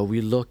 So we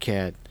look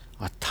at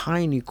a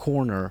tiny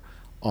corner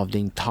of the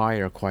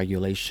entire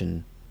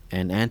coagulation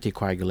and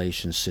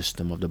anticoagulation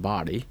system of the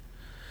body,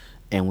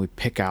 and we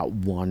pick out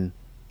one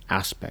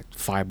aspect,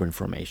 fibrin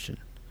formation.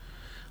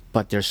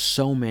 But there's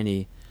so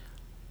many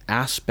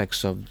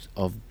aspects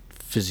of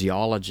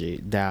physiology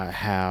that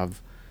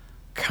have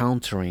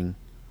countering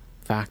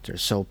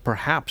factors. So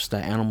perhaps the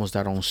animals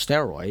that are on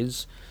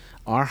steroids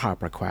are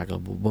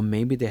hypercoagulable, but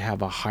maybe they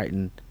have a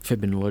heightened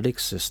fibrinolytic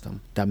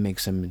system that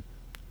makes them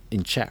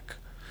in check.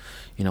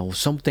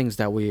 Some things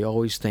that we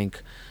always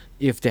think,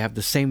 if they have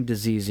the same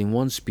disease in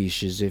one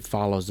species, it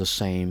follows the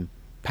same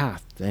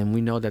path. And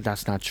we know that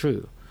that's not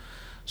true.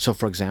 So,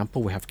 for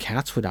example, we have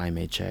cats with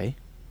IMHA,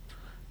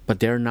 but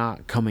they're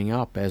not coming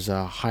up as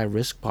a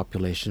high-risk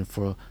population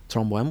for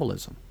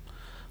thromboembolism.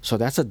 So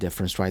that's a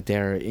difference right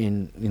there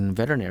in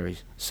veterinary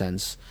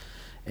sense.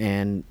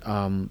 And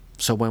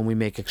so when we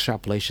make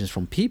extrapolations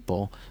from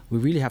people, we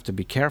really have to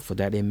be careful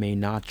that it may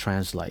not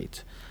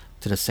translate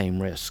to the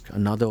same risk.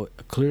 Another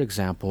clear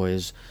example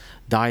is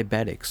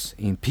diabetics.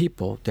 In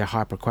people, they're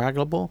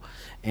hypercoagulable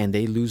and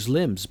they lose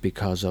limbs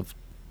because of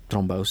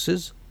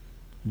thrombosis.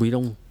 We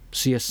don't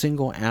see a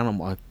single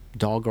animal, a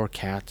dog or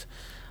cat,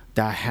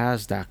 that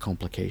has that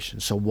complication.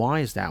 So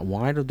why is that?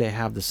 Why do they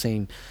have the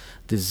same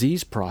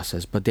disease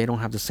process, but they don't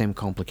have the same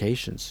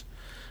complications?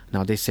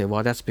 Now they say,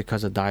 well, that's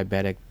because a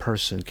diabetic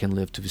person can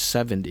live to be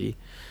 70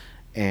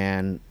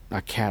 and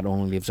a cat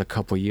only lives a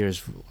couple of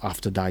years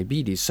after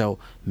diabetes. So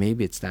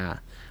maybe it's that.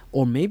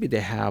 Or maybe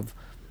they have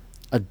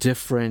a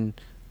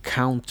different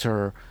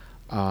counter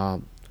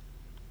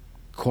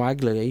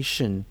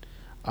coagulation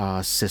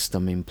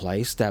system in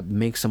place that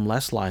makes them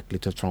less likely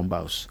to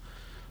thrombose.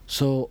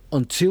 So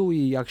until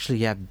we actually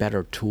have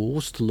better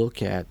tools to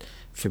look at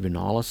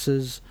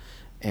fibrinolysis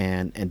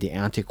and the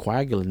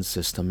anticoagulant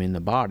system in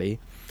the body,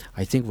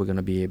 I think we're going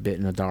to be a bit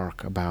in the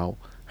dark about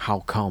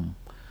how come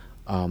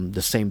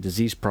the same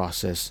disease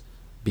process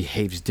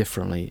behaves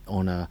differently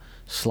on a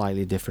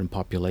slightly different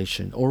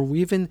population, or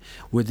even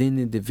within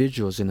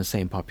individuals in the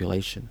same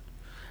population.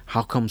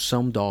 How come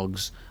some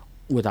dogs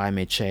with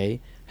IMHA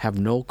have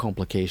no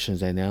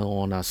complications and they're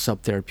on a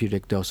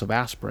subtherapeutic dose of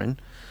aspirin,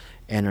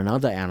 and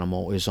another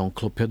animal is on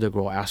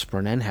clopidogrel,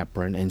 aspirin, and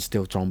heparin and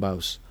still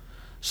thrombose?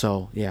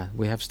 So yeah,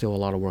 we have still a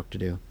lot of work to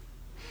do.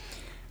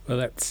 Well,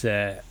 that's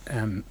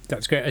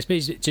great. I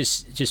suppose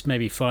just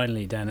maybe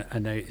finally, Dan, I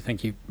know,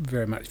 thank you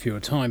very much for your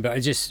time, but I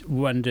just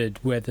wondered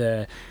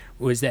whether,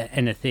 was there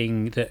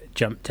anything that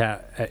jumped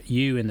out at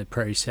you in the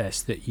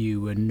process that you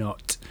were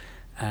not,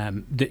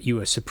 that you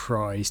were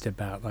surprised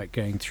about, like,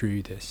 going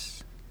through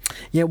this?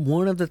 Yeah,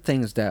 one of the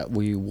things that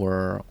we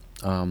were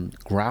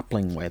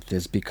grappling with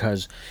is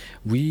because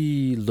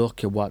we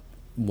look at what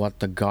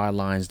the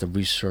guidelines, the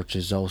research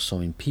is also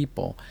in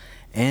people,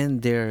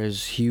 and there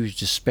is huge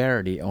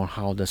disparity on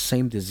how the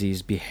same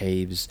disease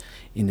behaves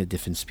in the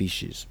different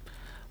species.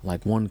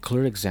 Like, one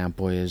clear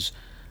example is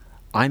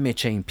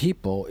IMHA in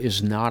people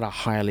is not a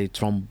highly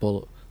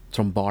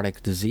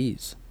thrombotic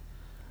disease,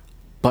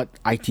 but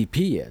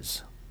ITP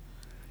is.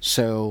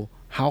 So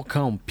how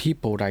come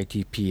people with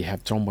ITP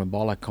have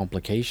thromboembolic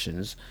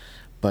complications,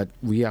 but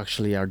we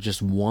actually are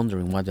just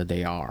wondering whether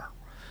they are?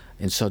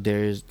 And so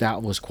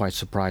that was quite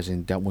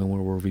surprising, that when we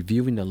were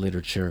reviewing the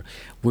literature,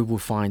 we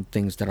would find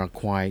things that are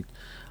quite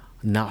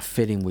not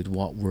fitting with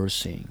what we're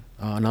seeing.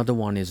 Another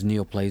one is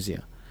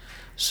neoplasia.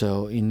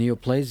 So in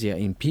neoplasia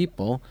in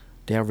people,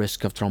 they have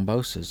risk of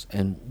thrombosis,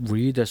 and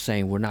we're either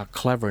saying we're not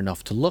clever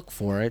enough to look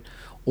for it,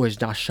 or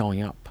it's not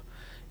showing up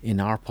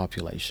in our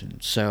population.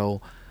 So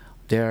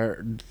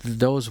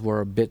those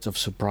were bits of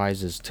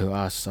surprises to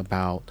us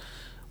about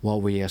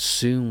what we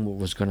assumed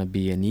was going to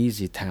be an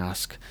easy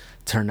task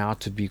turned out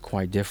to be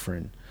quite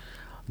different.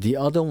 The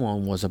other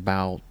one was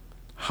about,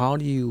 how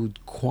do you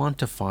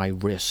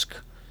quantify risk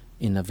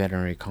in a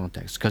veterinary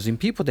context. Because in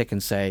people, they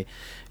can say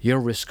your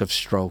risk of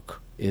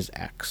stroke is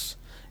X.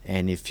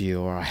 And if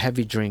you're a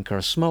heavy drinker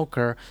or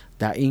smoker,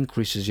 that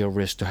increases your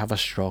risk to have a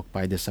stroke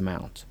by this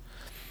amount.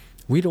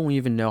 We don't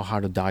even know how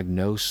to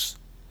diagnose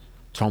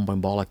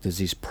thromboembolic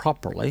disease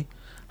properly.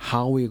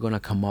 How are we going to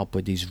come up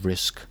with these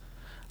risk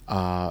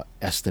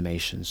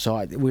estimations?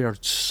 So we are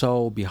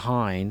so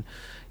behind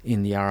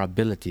in our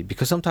ability,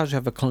 because sometimes we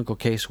have a clinical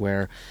case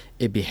where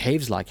it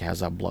behaves like it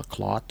has a blood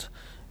clot,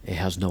 it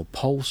has no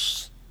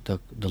pulse, the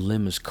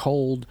limb is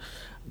cold,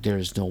 there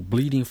is no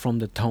bleeding from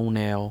the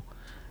toenail,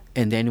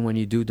 and then when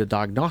you do the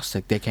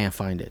diagnostic, they can't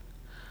find it.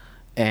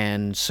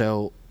 And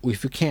so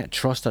if you can't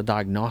trust the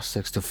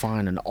diagnostics to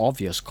find an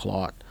obvious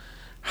clot,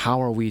 how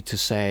are we to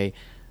say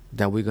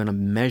that we're going to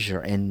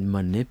measure and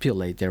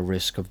manipulate their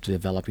risk of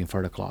developing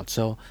further clots?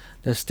 So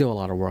there's still a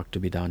lot of work to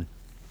be done.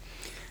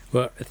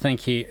 Well,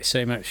 thank you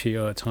so much for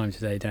your time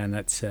today, Dan.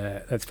 That's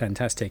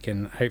fantastic,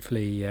 and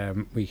hopefully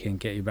we can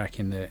get you back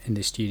in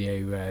the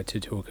studio to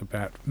talk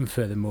about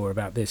furthermore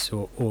about this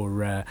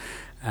or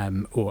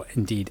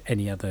indeed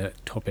any other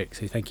topic.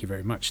 So thank you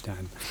very much,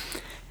 Dan.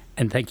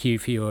 And thank you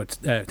for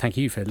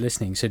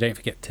listening. So don't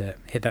forget to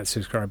hit that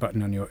subscribe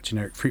button on your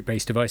generic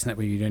fruit-based device, and that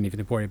way you don't even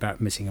have to worry about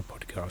missing a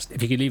podcast.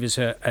 If you could leave us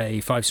a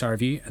 5-star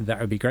review, that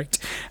would be great.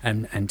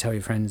 And tell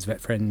your friends,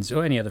 vet friends,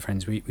 or any other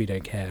friends. We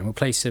don't care. And we'll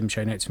place some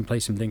show notes and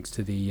place some links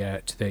to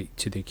the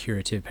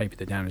curative paper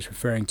that Dan is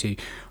referring to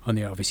on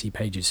the RVC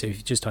pages. So if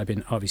you just type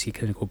in RVC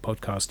Clinical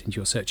Podcast into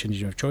your search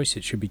engine of choice,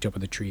 it should be top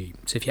of the tree.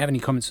 So if you have any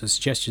comments or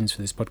suggestions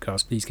for this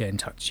podcast, please get in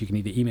touch. You can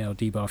either email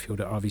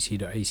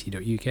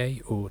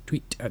dbarfield@rvc.ac.uk or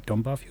tweet at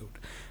Don Barfield.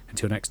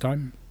 Until next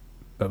time,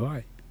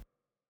 bye-bye.